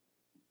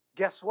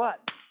 Guess what?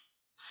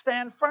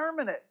 Stand firm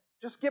in it.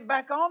 Just get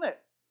back on it.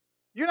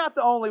 You're not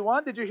the only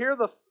one. Did you hear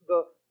the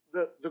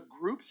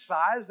group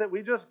size that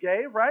we just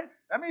gave, right?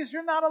 That means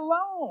you're not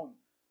alone.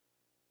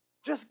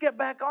 Just get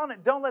back on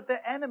it. Don't let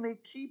the enemy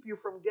keep you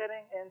from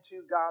getting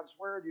into God's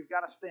Word. You've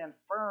got to stand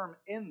firm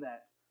in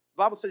that. The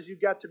Bible says you've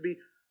got to be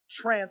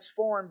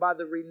transformed by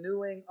the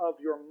renewing of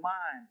your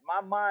mind.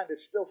 My mind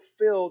is still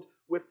filled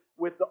with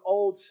the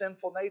old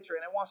sinful nature,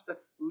 and it wants to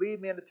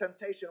lead me into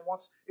temptation.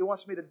 It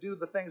wants me to do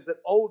the things that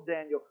old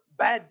Daniel,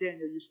 bad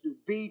Daniel used to do,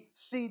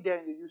 B.C.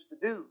 Daniel used to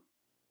do.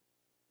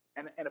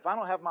 And if I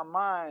don't have my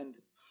mind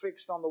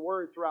fixed on the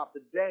Word throughout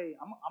the day,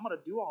 I'm going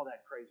to do all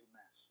that crazy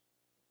mess.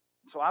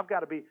 So I've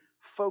got to be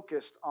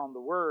focused on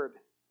the Word.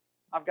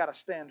 I've got to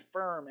stand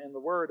firm in the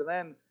Word. And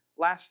then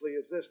lastly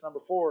is this, number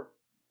 4.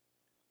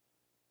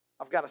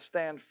 I've got to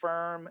stand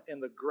firm in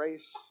the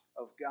grace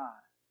of God.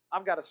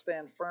 I've got to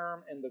stand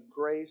firm in the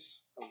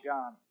grace of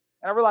God.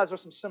 And I realize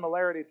there's some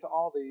similarity to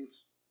all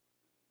these.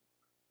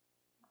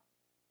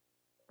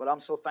 But I'm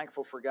so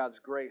thankful for God's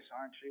grace,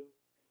 aren't you?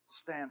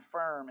 Stand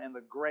firm in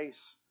the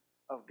grace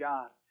of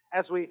God.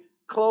 As we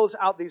close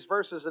out these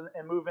verses and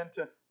move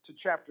into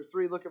chapter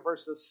 3, look at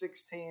verses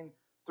 16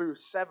 through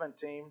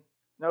 17.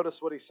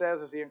 Notice what he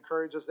says as he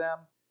encourages them.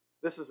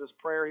 This is his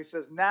prayer. He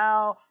says,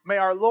 now may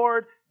our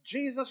Lord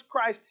Jesus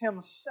Christ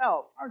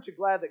Himself. Aren't you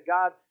glad that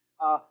God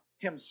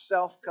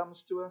Himself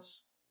comes to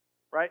us?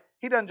 Right?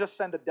 He doesn't just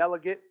send a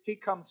delegate. He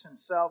comes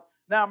Himself.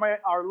 Now may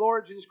our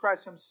Lord Jesus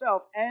Christ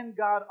Himself and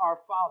God our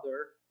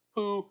Father,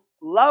 who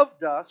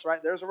loved us,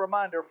 right? There's a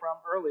reminder from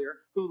earlier,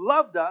 who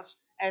loved us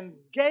and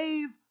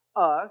gave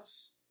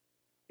us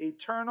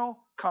eternal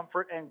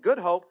comfort and good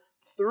hope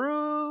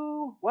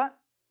through what?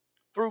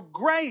 Through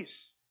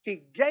grace.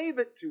 He gave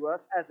it to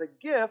us as a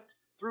gift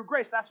through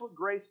grace. That's what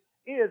grace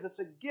is. It's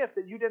a gift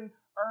that you didn't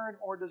earn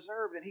or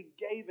deserve, and He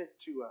gave it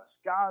to us.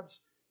 God's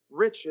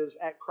riches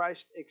at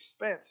Christ's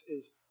expense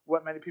is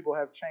what many people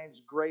have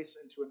changed grace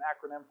into an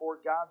acronym for.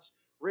 God's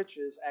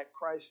riches at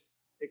Christ's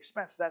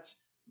expense. That's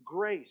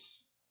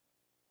grace.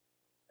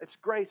 It's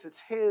grace. It's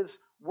His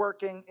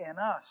working in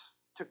us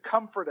to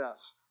comfort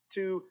us,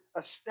 to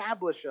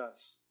establish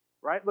us.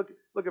 Right? Look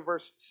at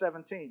verse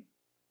 17.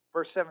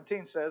 Verse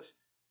 17 says,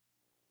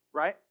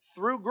 right?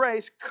 Through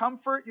grace,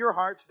 comfort your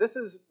hearts. This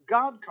is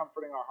God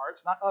comforting our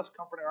hearts, not us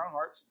comforting our own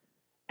hearts.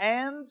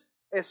 And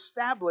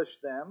establish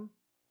them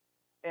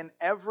in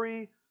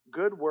every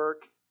good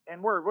work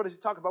and word. What does he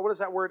talk about? What does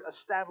that word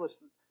establish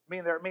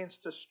mean there? It means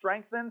to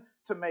strengthen,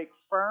 to make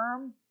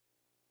firm,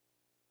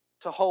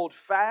 to hold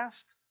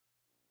fast.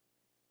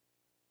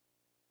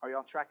 Are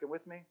y'all tracking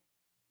with me?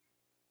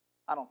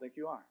 I don't think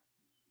you are.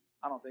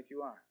 I don't think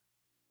you are.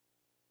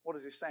 What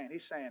is he saying?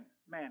 He's saying,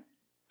 man,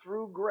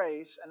 through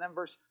grace, and then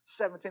verse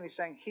 17, he's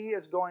saying he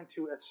is going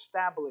to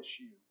establish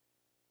you.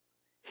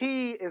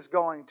 He is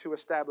going to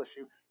establish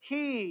you.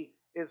 He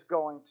is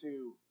going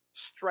to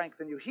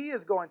strengthen you. He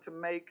is going to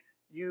make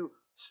you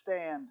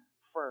stand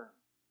firm.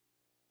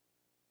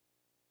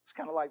 It's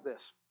kind of like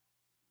this.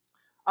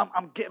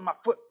 I'm getting my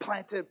foot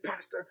planted,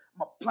 Pastor. I'm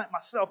going to plant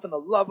myself in the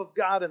love of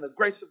God and the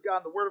grace of God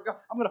and the Word of God.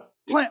 I'm going to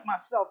plant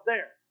myself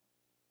there.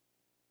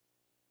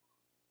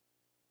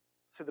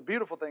 See, the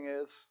beautiful thing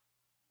is,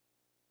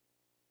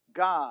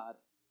 God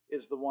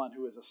is the one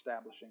who is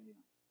establishing you.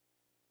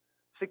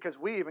 See, because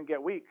we even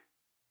get weak.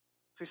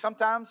 See,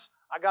 sometimes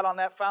I got on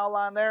that foul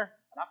line there,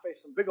 and I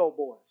faced some big old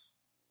boys.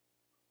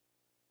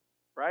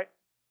 Right?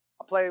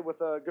 I played with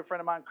a good friend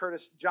of mine,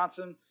 Curtis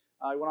Johnson.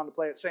 He went on to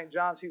play at St.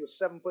 John's. He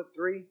was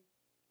 7'3",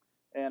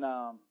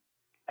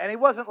 and he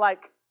wasn't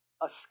like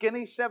a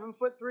skinny 7'3",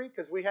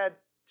 because we had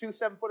 2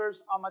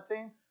 7-footers on my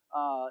team.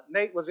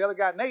 Nate was the other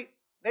guy. Nate,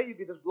 you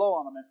could just blow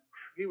on him, and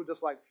he would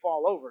just like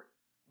fall over.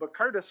 But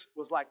Curtis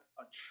was like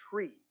a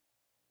tree.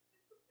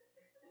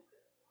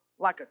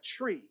 Like a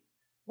tree.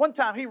 One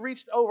time he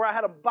reached over. I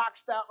had him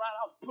boxed out, right?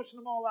 I was pushing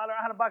them all out there.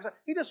 I had him boxed out.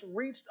 He just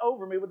reached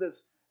over me with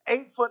his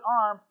 8-foot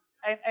arm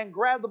and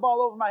grabbed the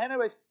ball over my head.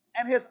 Anyways,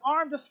 and his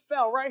arm just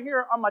fell right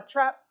here on my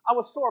trap. I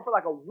was sore for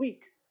like a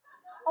week.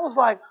 I was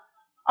like,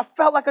 I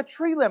felt like a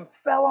tree limb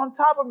fell on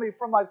top of me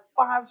from like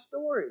 5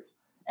 stories.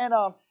 And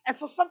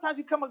so sometimes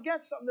you come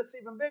against something that's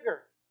even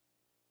bigger.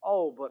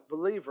 Oh, but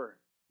believer,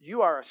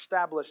 you are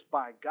established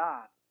by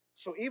God.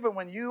 So even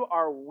when you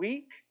are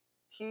weak,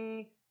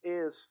 He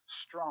is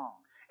strong.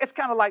 It's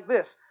kind of like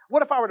this.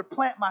 What if I were to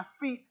plant my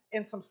feet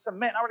in some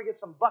cement? I were to get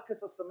some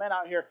buckets of cement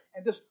out here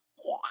and just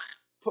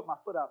put my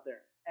foot out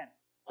there and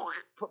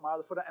put my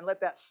other foot out and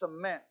let that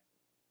cement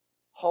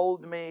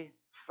hold me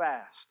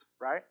fast,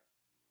 right?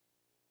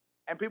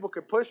 And people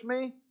could push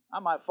me. I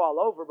might fall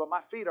over, but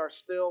my feet are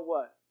still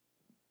what?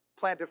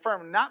 Planted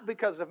firm. Not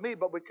because of me,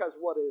 but because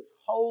what is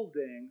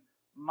holding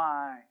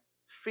my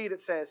feet. It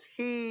says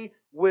He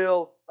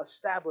will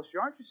establish you.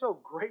 Aren't you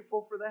so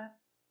grateful for that?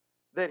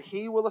 That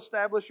He will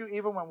establish you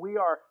even when we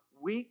are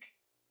weak.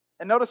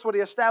 And notice what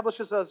He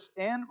establishes us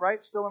in,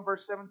 right? Still in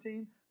verse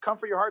 17.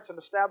 Comfort your hearts and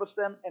establish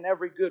them in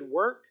every good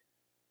work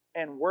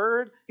and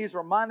word. He's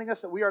reminding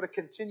us that we are to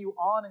continue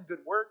on in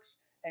good works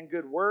and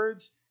good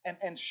words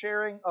and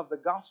sharing of the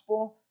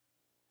gospel.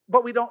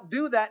 But we don't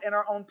do that in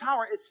our own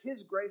power. It's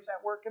His grace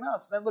at work in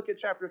us. And then look at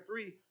chapter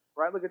 3,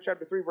 right? Look at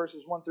chapter 3,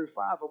 verses 1 through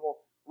 5, and we'll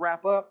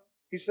wrap up.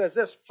 He says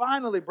this,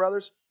 finally,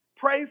 brothers,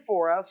 pray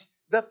for us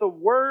that the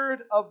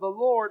word of the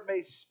Lord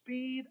may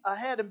speed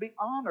ahead and be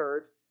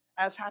honored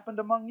as happened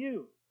among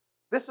you.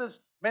 This is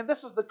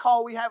the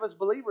call we have as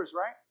believers,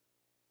 right?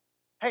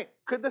 Hey,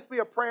 could this be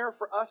a prayer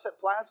for us at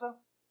Plaza?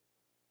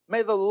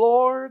 May the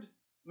Lord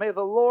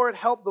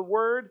help the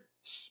word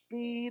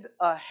speed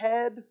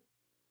ahead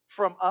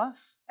from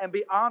us and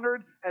be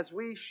honored as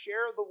we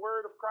share the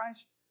word of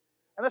Christ.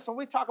 And listen, when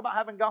we talk about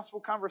having gospel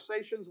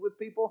conversations with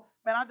people,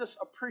 man, I just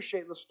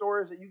appreciate the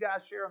stories that you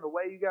guys share and the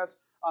way you guys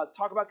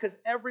talk about, because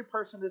every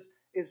person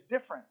is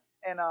different.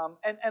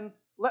 And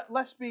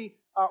let's be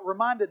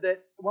reminded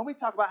that when we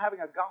talk about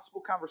having a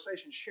gospel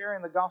conversation,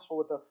 sharing the gospel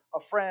with a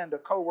friend, a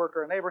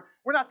coworker, a neighbor,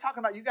 we're not talking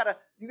about you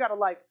gotta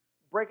like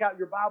break out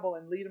your Bible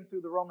and lead them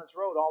through the Romans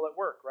road all at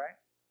work, right?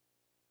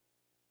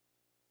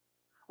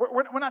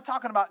 We're not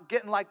talking about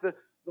getting like the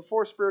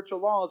 4 spiritual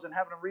laws and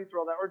having them read through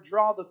all that, or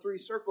draw the 3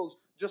 circles,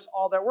 just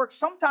all that work.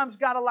 Sometimes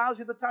God allows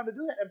you the time to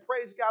do that, and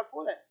praise God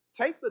for that.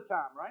 Take the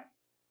time, right?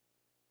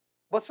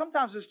 But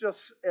sometimes it's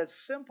just as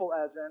simple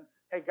as in,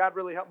 hey, God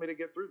really helped me to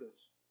get through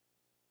this,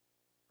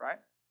 right?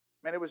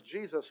 Man, it was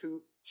Jesus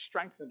who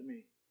strengthened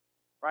me,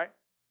 right?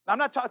 Now, I'm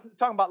not talking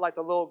about like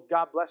the little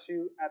God bless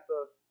you at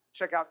the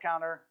checkout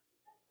counter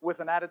with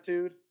an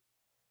attitude.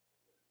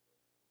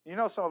 You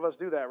know some of us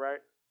do that, right?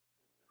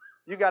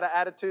 You got an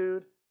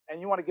attitude,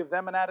 and you want to give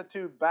them an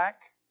attitude back,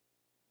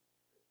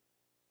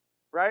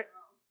 right?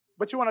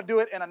 But you want to do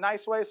it in a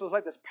nice way, so it's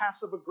like this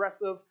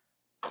passive-aggressive,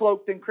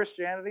 cloaked in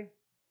Christianity.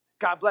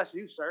 God bless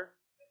you, sir.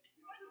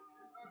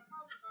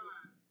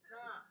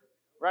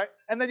 Right?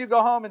 And then you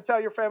go home and tell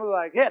your family,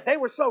 like, yeah, they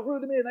were so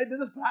rude to me, and they did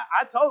this, but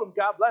I told them,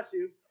 God bless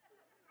you.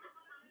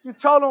 You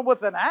told them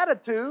with an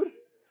attitude.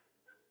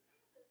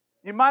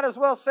 You might as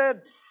well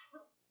said,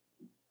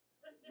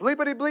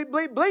 bleepity bleep,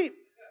 bleep, bleep.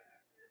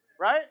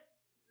 Right?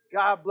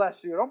 God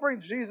bless you. Don't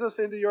bring Jesus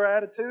into your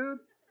attitude.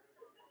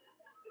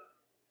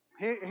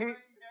 He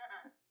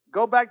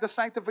go back to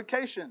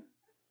sanctification.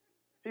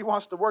 He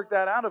wants to work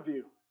that out of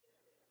you.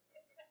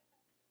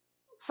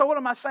 So what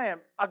am I saying?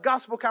 A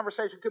gospel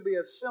conversation could be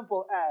as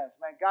simple as,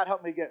 man, God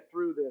help me get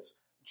through this.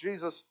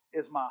 Jesus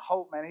is my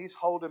hope, man. He's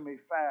holding me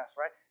fast,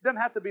 right? It doesn't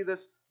have to be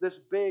this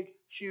big,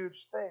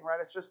 huge thing, right?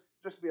 It's just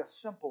be a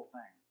simple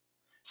thing.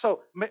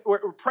 So we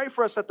pray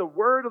for us that the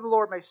word of the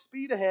Lord may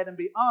speed ahead and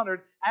be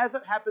honored as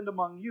it happened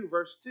among you.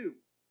 Verse 2.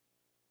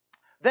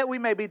 That we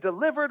may be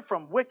delivered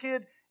from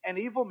wicked and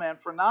evil men,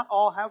 for not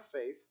all have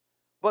faith,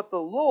 but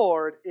the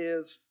Lord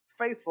is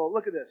faithful.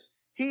 Look at this.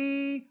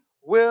 He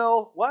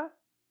will, what?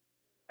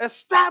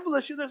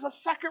 Establish you. There's a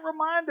second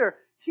reminder.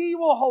 He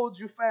will hold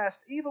you fast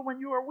even when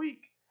you are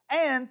weak.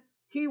 And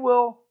he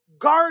will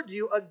guard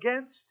you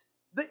against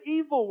the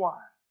evil one.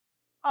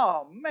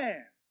 Oh,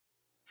 man.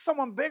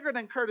 Someone bigger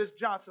than Curtis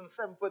Johnson,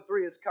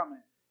 7'3", is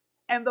coming.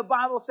 And the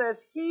Bible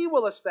says he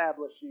will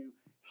establish you.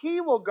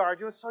 He will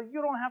guard you, so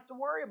you don't have to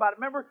worry about it.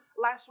 Remember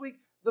last week,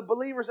 the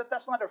believers at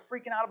Thessalonica are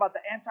freaking out about the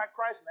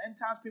Antichrist and the end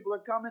times people are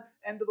coming,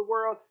 end of the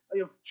world,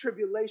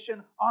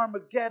 tribulation,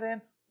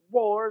 Armageddon,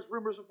 wars,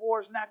 rumors of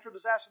wars, natural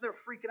disaster. They're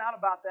freaking out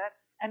about that.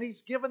 And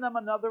he's given them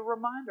another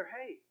reminder.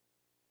 Hey,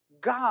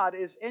 God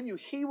is in you.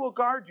 He will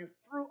guard you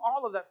through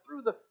all of that,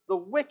 through the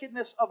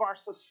wickedness of our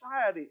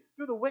society,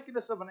 through the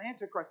wickedness of an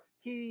Antichrist.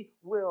 He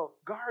will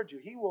guard you.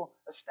 He will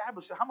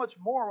establish you. How much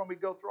more when we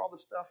go through all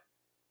this stuff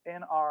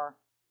in our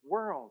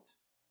world?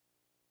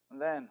 And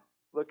then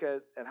look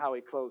at how he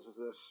closes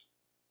this.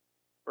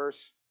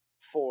 Verse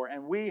 4.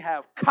 And we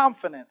have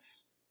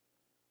confidence.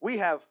 We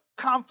have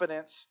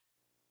confidence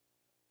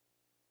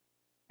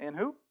in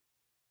who?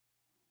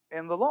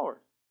 In the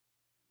Lord.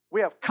 We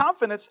have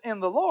confidence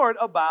in the Lord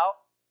about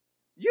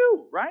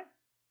you, right?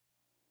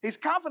 He's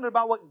confident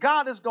about what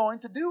God is going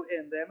to do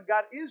in them.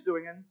 God is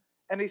doing it.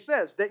 And he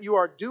says that you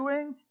are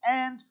doing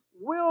and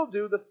will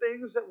do the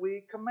things that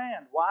we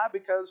command. Why?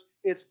 Because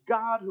it's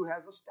God who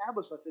has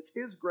established us. It's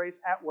his grace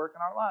at work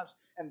in our lives.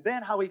 And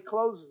then how he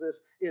closes this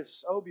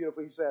is so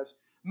beautiful. He says,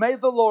 may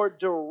the Lord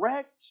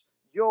direct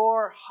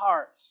your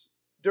hearts.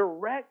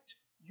 Direct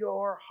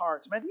your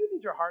hearts. Man, do you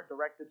need your heart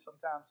directed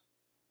sometimes?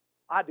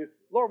 I do.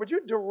 Lord, would you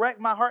direct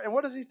my heart? And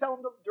what does he tell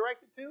him to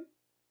direct it to?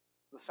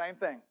 The same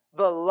thing.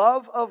 The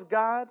love of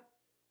God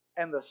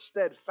and the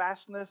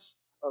steadfastness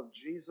of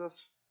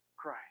Jesus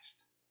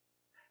Christ.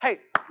 Hey,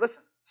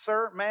 listen,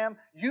 sir, ma'am,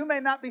 you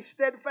may not be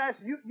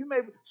steadfast. You may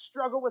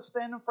struggle with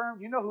standing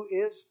firm. You know who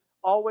is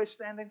always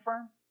standing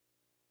firm?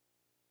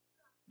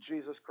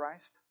 Jesus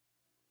Christ.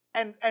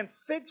 And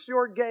fix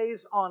your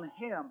gaze on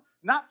him.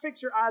 Not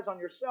fix your eyes on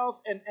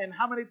yourself and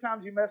how many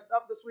times you messed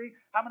up this week,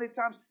 how many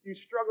times you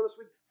struggled this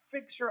week.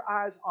 Fix your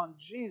eyes on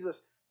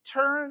Jesus.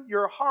 Turn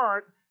your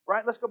heart,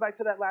 right? Let's go back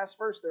to that last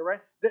verse there,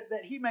 right?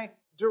 That he may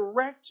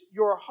direct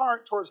your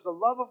heart towards the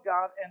love of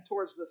God and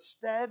towards the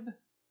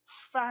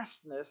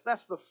steadfastness,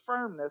 that's the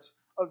firmness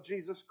of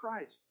Jesus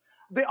Christ.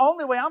 The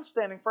only way I'm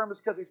standing firm is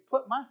because he's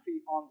put my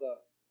feet on the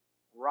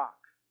rock.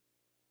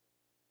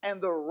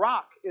 And the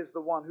rock is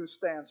the one who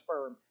stands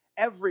firm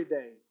every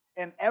day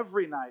and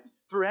every night,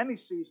 through any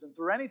season,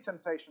 through any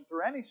temptation,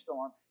 through any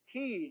storm.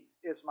 He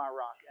is my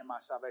rock and my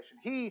salvation.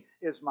 He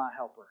is my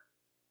helper.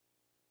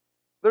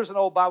 There's an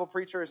old Bible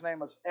preacher. His name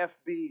was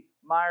F.B.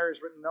 Meyer.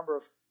 He's written a number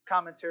of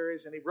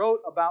commentaries, and he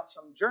wrote about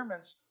some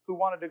Germans who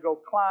wanted to go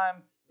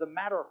climb the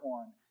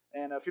Matterhorn.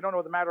 And if you don't know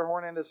what the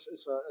Matterhorn is,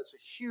 it's a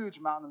huge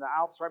mountain in the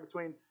Alps, right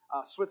between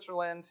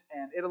Switzerland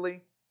and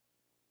Italy.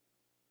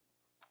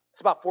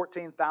 It's about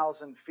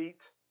 14,000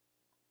 feet.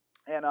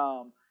 And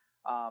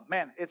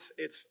man,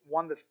 it's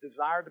one that's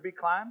desired to be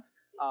climbed.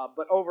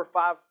 But over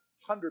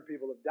 500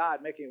 people have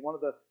died, making it one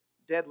of the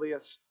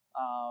deadliest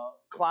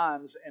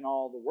climbs in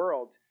all the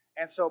world.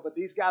 And so, but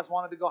these guys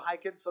wanted to go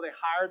hike it, so they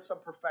hired some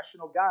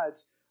professional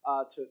guides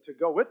to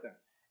go with them.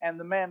 And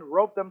the men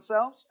roped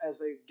themselves as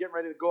they get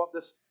ready to go up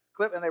this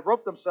cliff, and they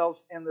roped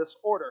themselves in this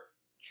order: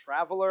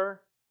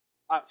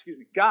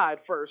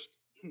 guide first.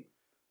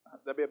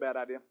 That'd be a bad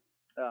idea.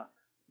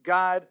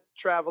 Guide,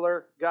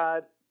 traveler,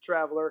 guide,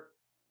 traveler,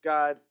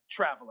 guide,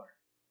 traveler.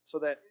 So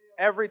that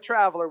every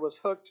traveler was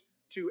hooked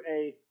to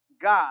a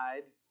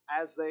guide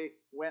as they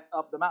went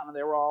up the mountain.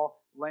 They were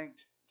all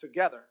linked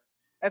together.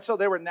 And so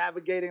they were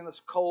navigating this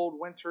cold,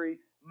 wintry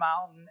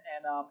mountain,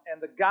 and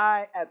the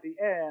guy at the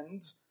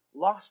end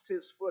lost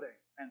his footing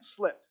and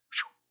slipped.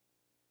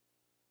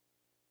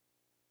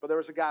 But there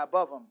was a guy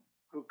above him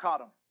who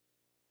caught him.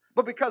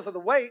 But because of the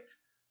weight,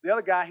 the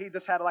other guy, he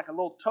just had like a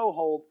little toe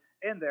hold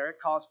in there. It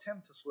caused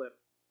him to slip.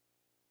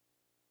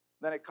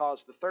 Then it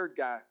caused the third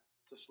guy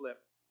to slip,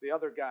 the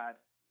other guide.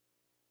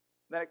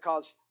 Then it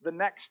caused the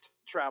next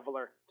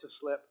traveler to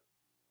slip.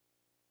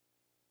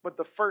 But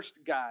the first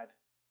guide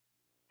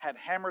had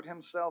hammered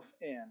himself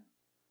in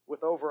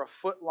with over a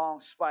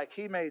foot-long spike.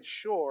 He made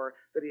sure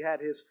that he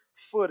had his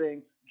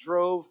footing,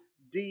 drove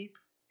deep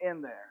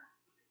in there.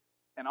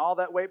 And all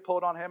that weight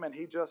pulled on him, and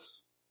he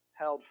just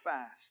held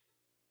fast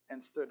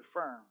and stood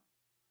firm.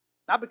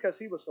 Not because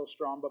he was so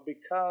strong, but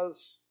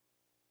because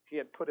he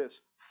had put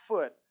his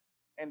foot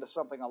into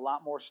something a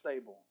lot more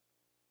stable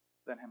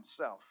than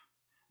himself.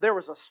 There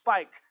was a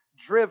spike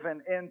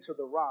driven into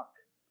the rock.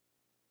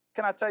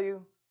 Can I tell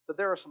you that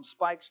there are some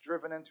spikes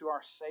driven into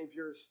our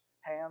Savior's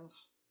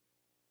hands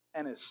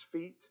and his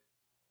feet?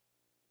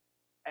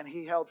 And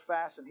he held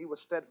fast, and he was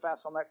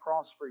steadfast on that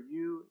cross for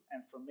you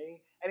and for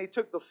me. And he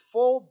took the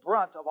full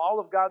brunt of all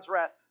of God's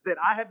wrath that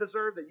I had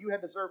deserved, that you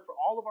had deserved for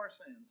all of our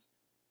sins.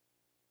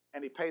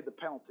 And he paid the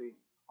penalty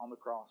on the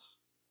cross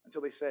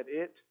until he said,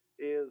 "It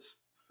is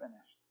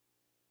finished."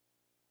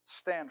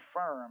 Stand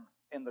firm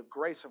in the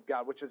grace of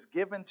God, which is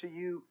given to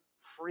you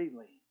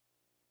freely.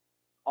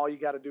 All you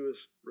got to do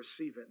is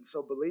receive it. And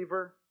so,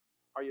 believer,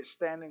 are you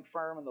standing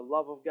firm in the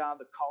love of God,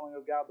 the calling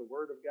of God, the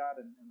word of God,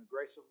 and the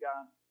grace of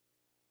God?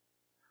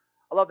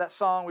 I love that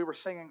song we were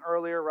singing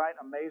earlier, right?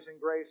 Amazing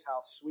Grace, how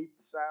sweet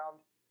the sound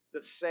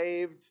that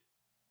saved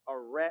a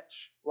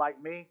wretch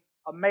like me.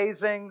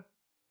 Amazing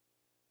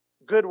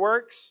good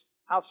works,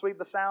 how sweet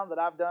the sound that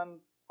I've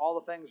done all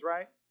the things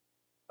right.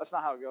 That's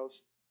not how it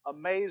goes.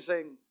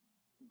 Amazing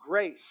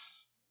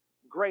grace.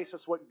 Grace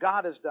is what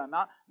God has done,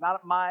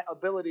 not my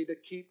ability to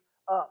keep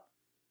up.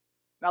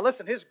 Now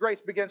listen, His grace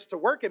begins to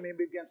work in me and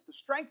begins to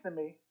strengthen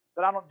me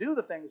that I don't do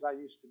the things I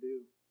used to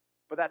do.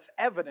 But that's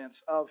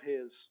evidence of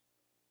His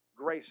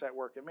grace at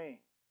work in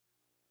me.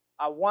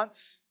 I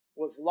once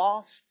was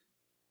lost,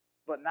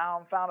 but now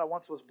I'm found. I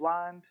once was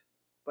blind,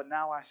 but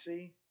now I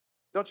see.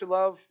 Don't you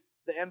love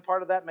the end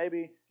part of that?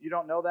 Maybe you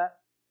don't know that.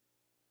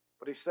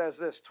 But he says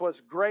this: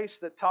 "'Twas grace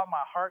that taught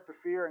my heart to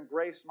fear, and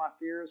grace my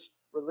fears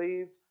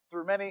relieved.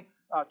 Through many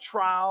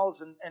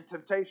trials and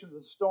temptations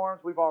and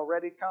storms we've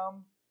already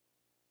come."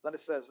 Then it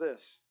says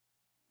this: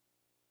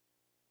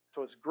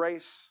 "'Twas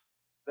grace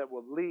that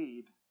will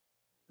lead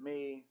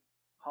me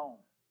home."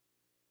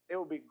 It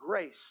will be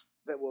grace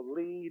that will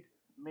lead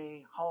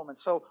me home. And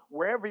so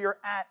wherever you're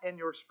at in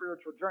your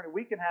spiritual journey,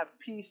 we can have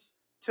peace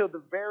till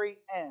the very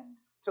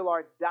end, till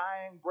our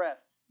dying breath.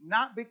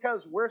 Not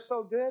because we're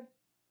so good,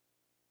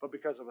 but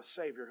because of a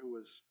Savior who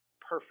was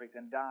perfect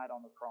and died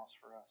on the cross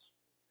for us.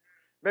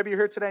 Maybe you're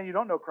here today and you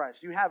don't know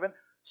Christ. You haven't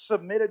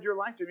submitted your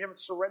life to Him. You haven't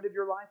surrendered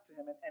your life to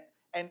Him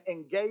and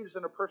engaged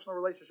in a personal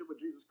relationship with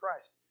Jesus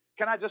Christ.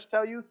 Can I just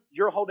tell you,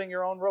 you're holding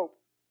your own rope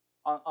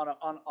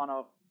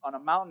on a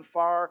mountain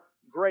far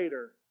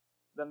greater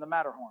than the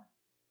Matterhorn.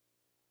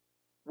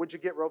 Would you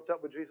get roped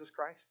up with Jesus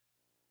Christ?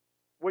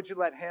 Would you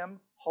let Him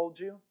hold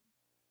you?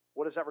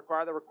 What does that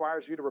require? That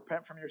requires you to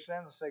repent from your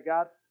sins and say,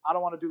 "God, I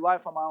don't want to do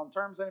life on my own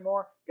terms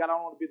anymore. God, I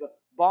don't want to be the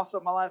boss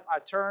of my life. I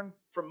turn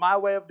from my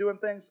way of doing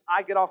things.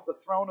 I get off the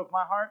throne of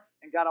my heart.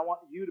 And God, I want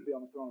you to be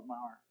on the throne of my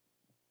heart.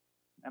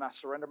 And I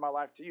surrender my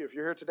life to you." If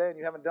you're here today and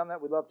you haven't done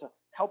that, we'd love to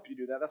help you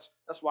do that.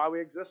 That's why we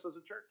exist as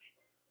a church.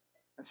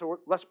 And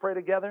so let's pray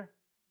together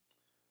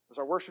as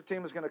our worship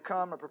team is going to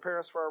come and prepare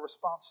us for our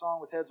response song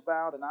with heads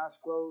bowed and eyes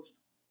closed.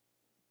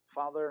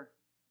 Father,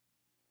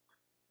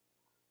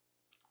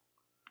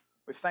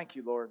 we thank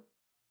you, Lord,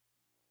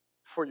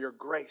 for your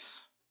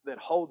grace that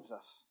holds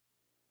us.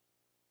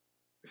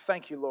 We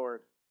thank you,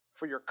 Lord,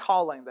 for your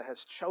calling that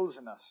has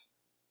chosen us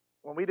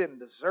when we didn't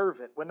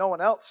deserve it, when no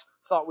one else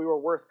thought we were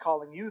worth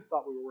calling. You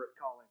thought we were worth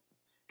calling.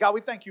 God,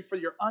 we thank you for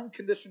your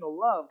unconditional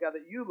love, God,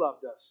 that you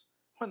loved us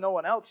when no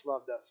one else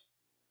loved us.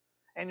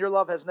 And your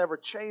love has never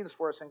changed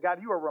for us. And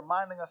God, you are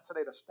reminding us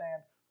today to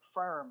stand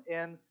firm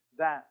in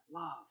that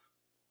love.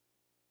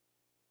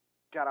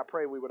 God, I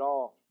pray we would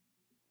all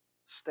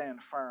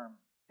stand firm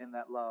in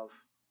that love.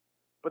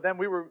 But then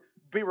we would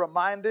be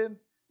reminded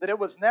that it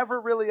was never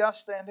really us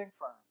standing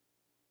firm.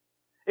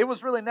 It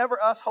was really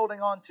never us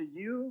holding on to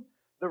you.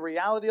 The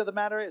reality of the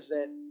matter is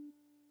that,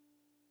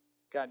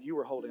 God, you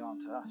were holding on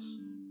to us.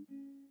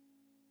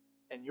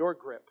 And your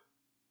grip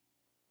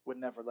would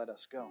never let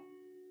us go.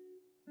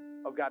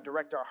 Oh, God,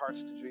 direct our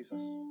hearts to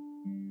Jesus.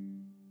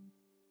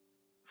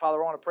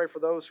 Father, I want to pray for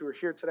those who are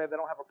here today that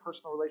don't have a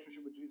personal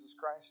relationship with Jesus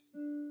Christ.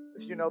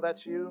 If you know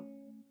that's you,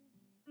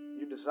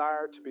 you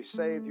desire to be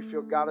saved, you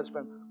feel God has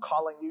been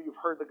calling you, you've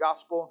heard the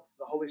gospel,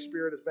 the Holy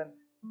Spirit has been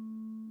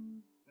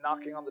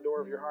knocking on the door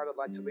of your heart, I'd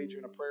like to lead you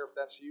in a prayer if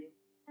that's you.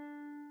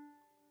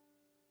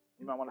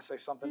 You might want to say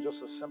something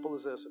just as simple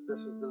as this. If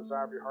this is the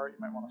desire of your heart, you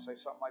might want to say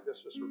something like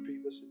this. Just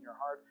repeat this in your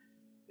heart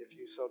if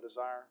you so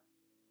desire.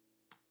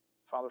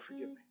 Father,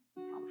 forgive me.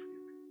 Father,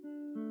 forgive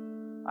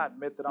me. I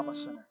admit that I'm a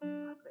sinner. I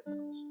admit that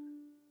I'm a sinner.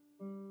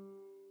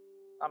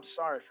 I'm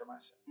sorry for my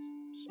sins.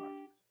 I'm sorry for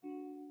my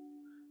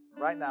sins.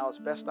 Right now, as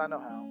best I know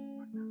how,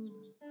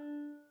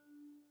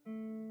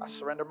 I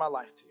surrender my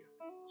life to you.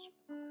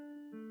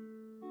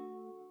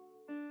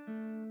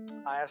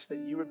 I ask that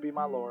you would be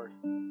my Lord.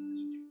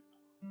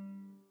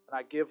 And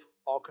I give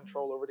all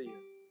control over to you.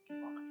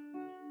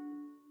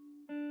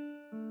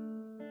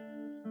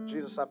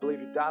 Jesus, I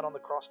believe you died on the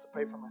cross to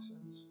pay for my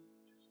sins.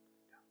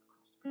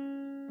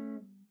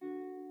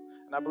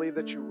 And I believe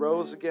that you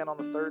rose again on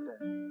the third day.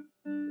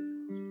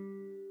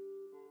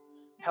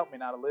 Help me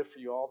now to live for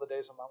you all the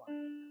days of my life.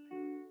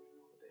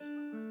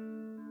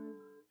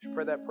 If you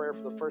pray that prayer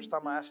for the first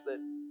time, I ask that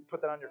you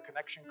put that on your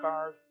connection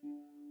card,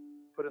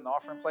 put it in the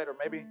offering plate, or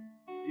maybe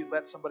you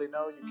let somebody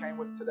know you came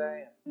with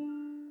today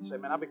and say,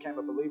 "Man, I became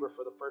a believer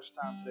for the first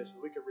time today," so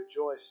that we could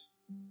rejoice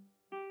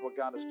what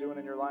God is doing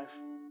in your life.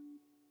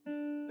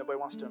 Nobody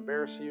wants to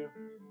embarrass you.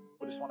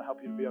 We just want to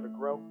help you to be able to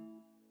grow.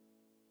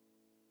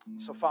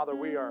 So, Father,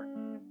 we are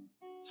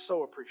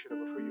so appreciative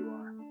of who you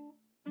are.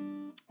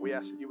 We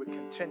ask that you would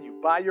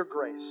continue, by your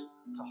grace,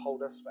 to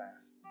hold us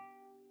fast.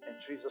 In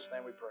Jesus'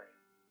 name we pray.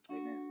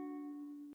 Amen.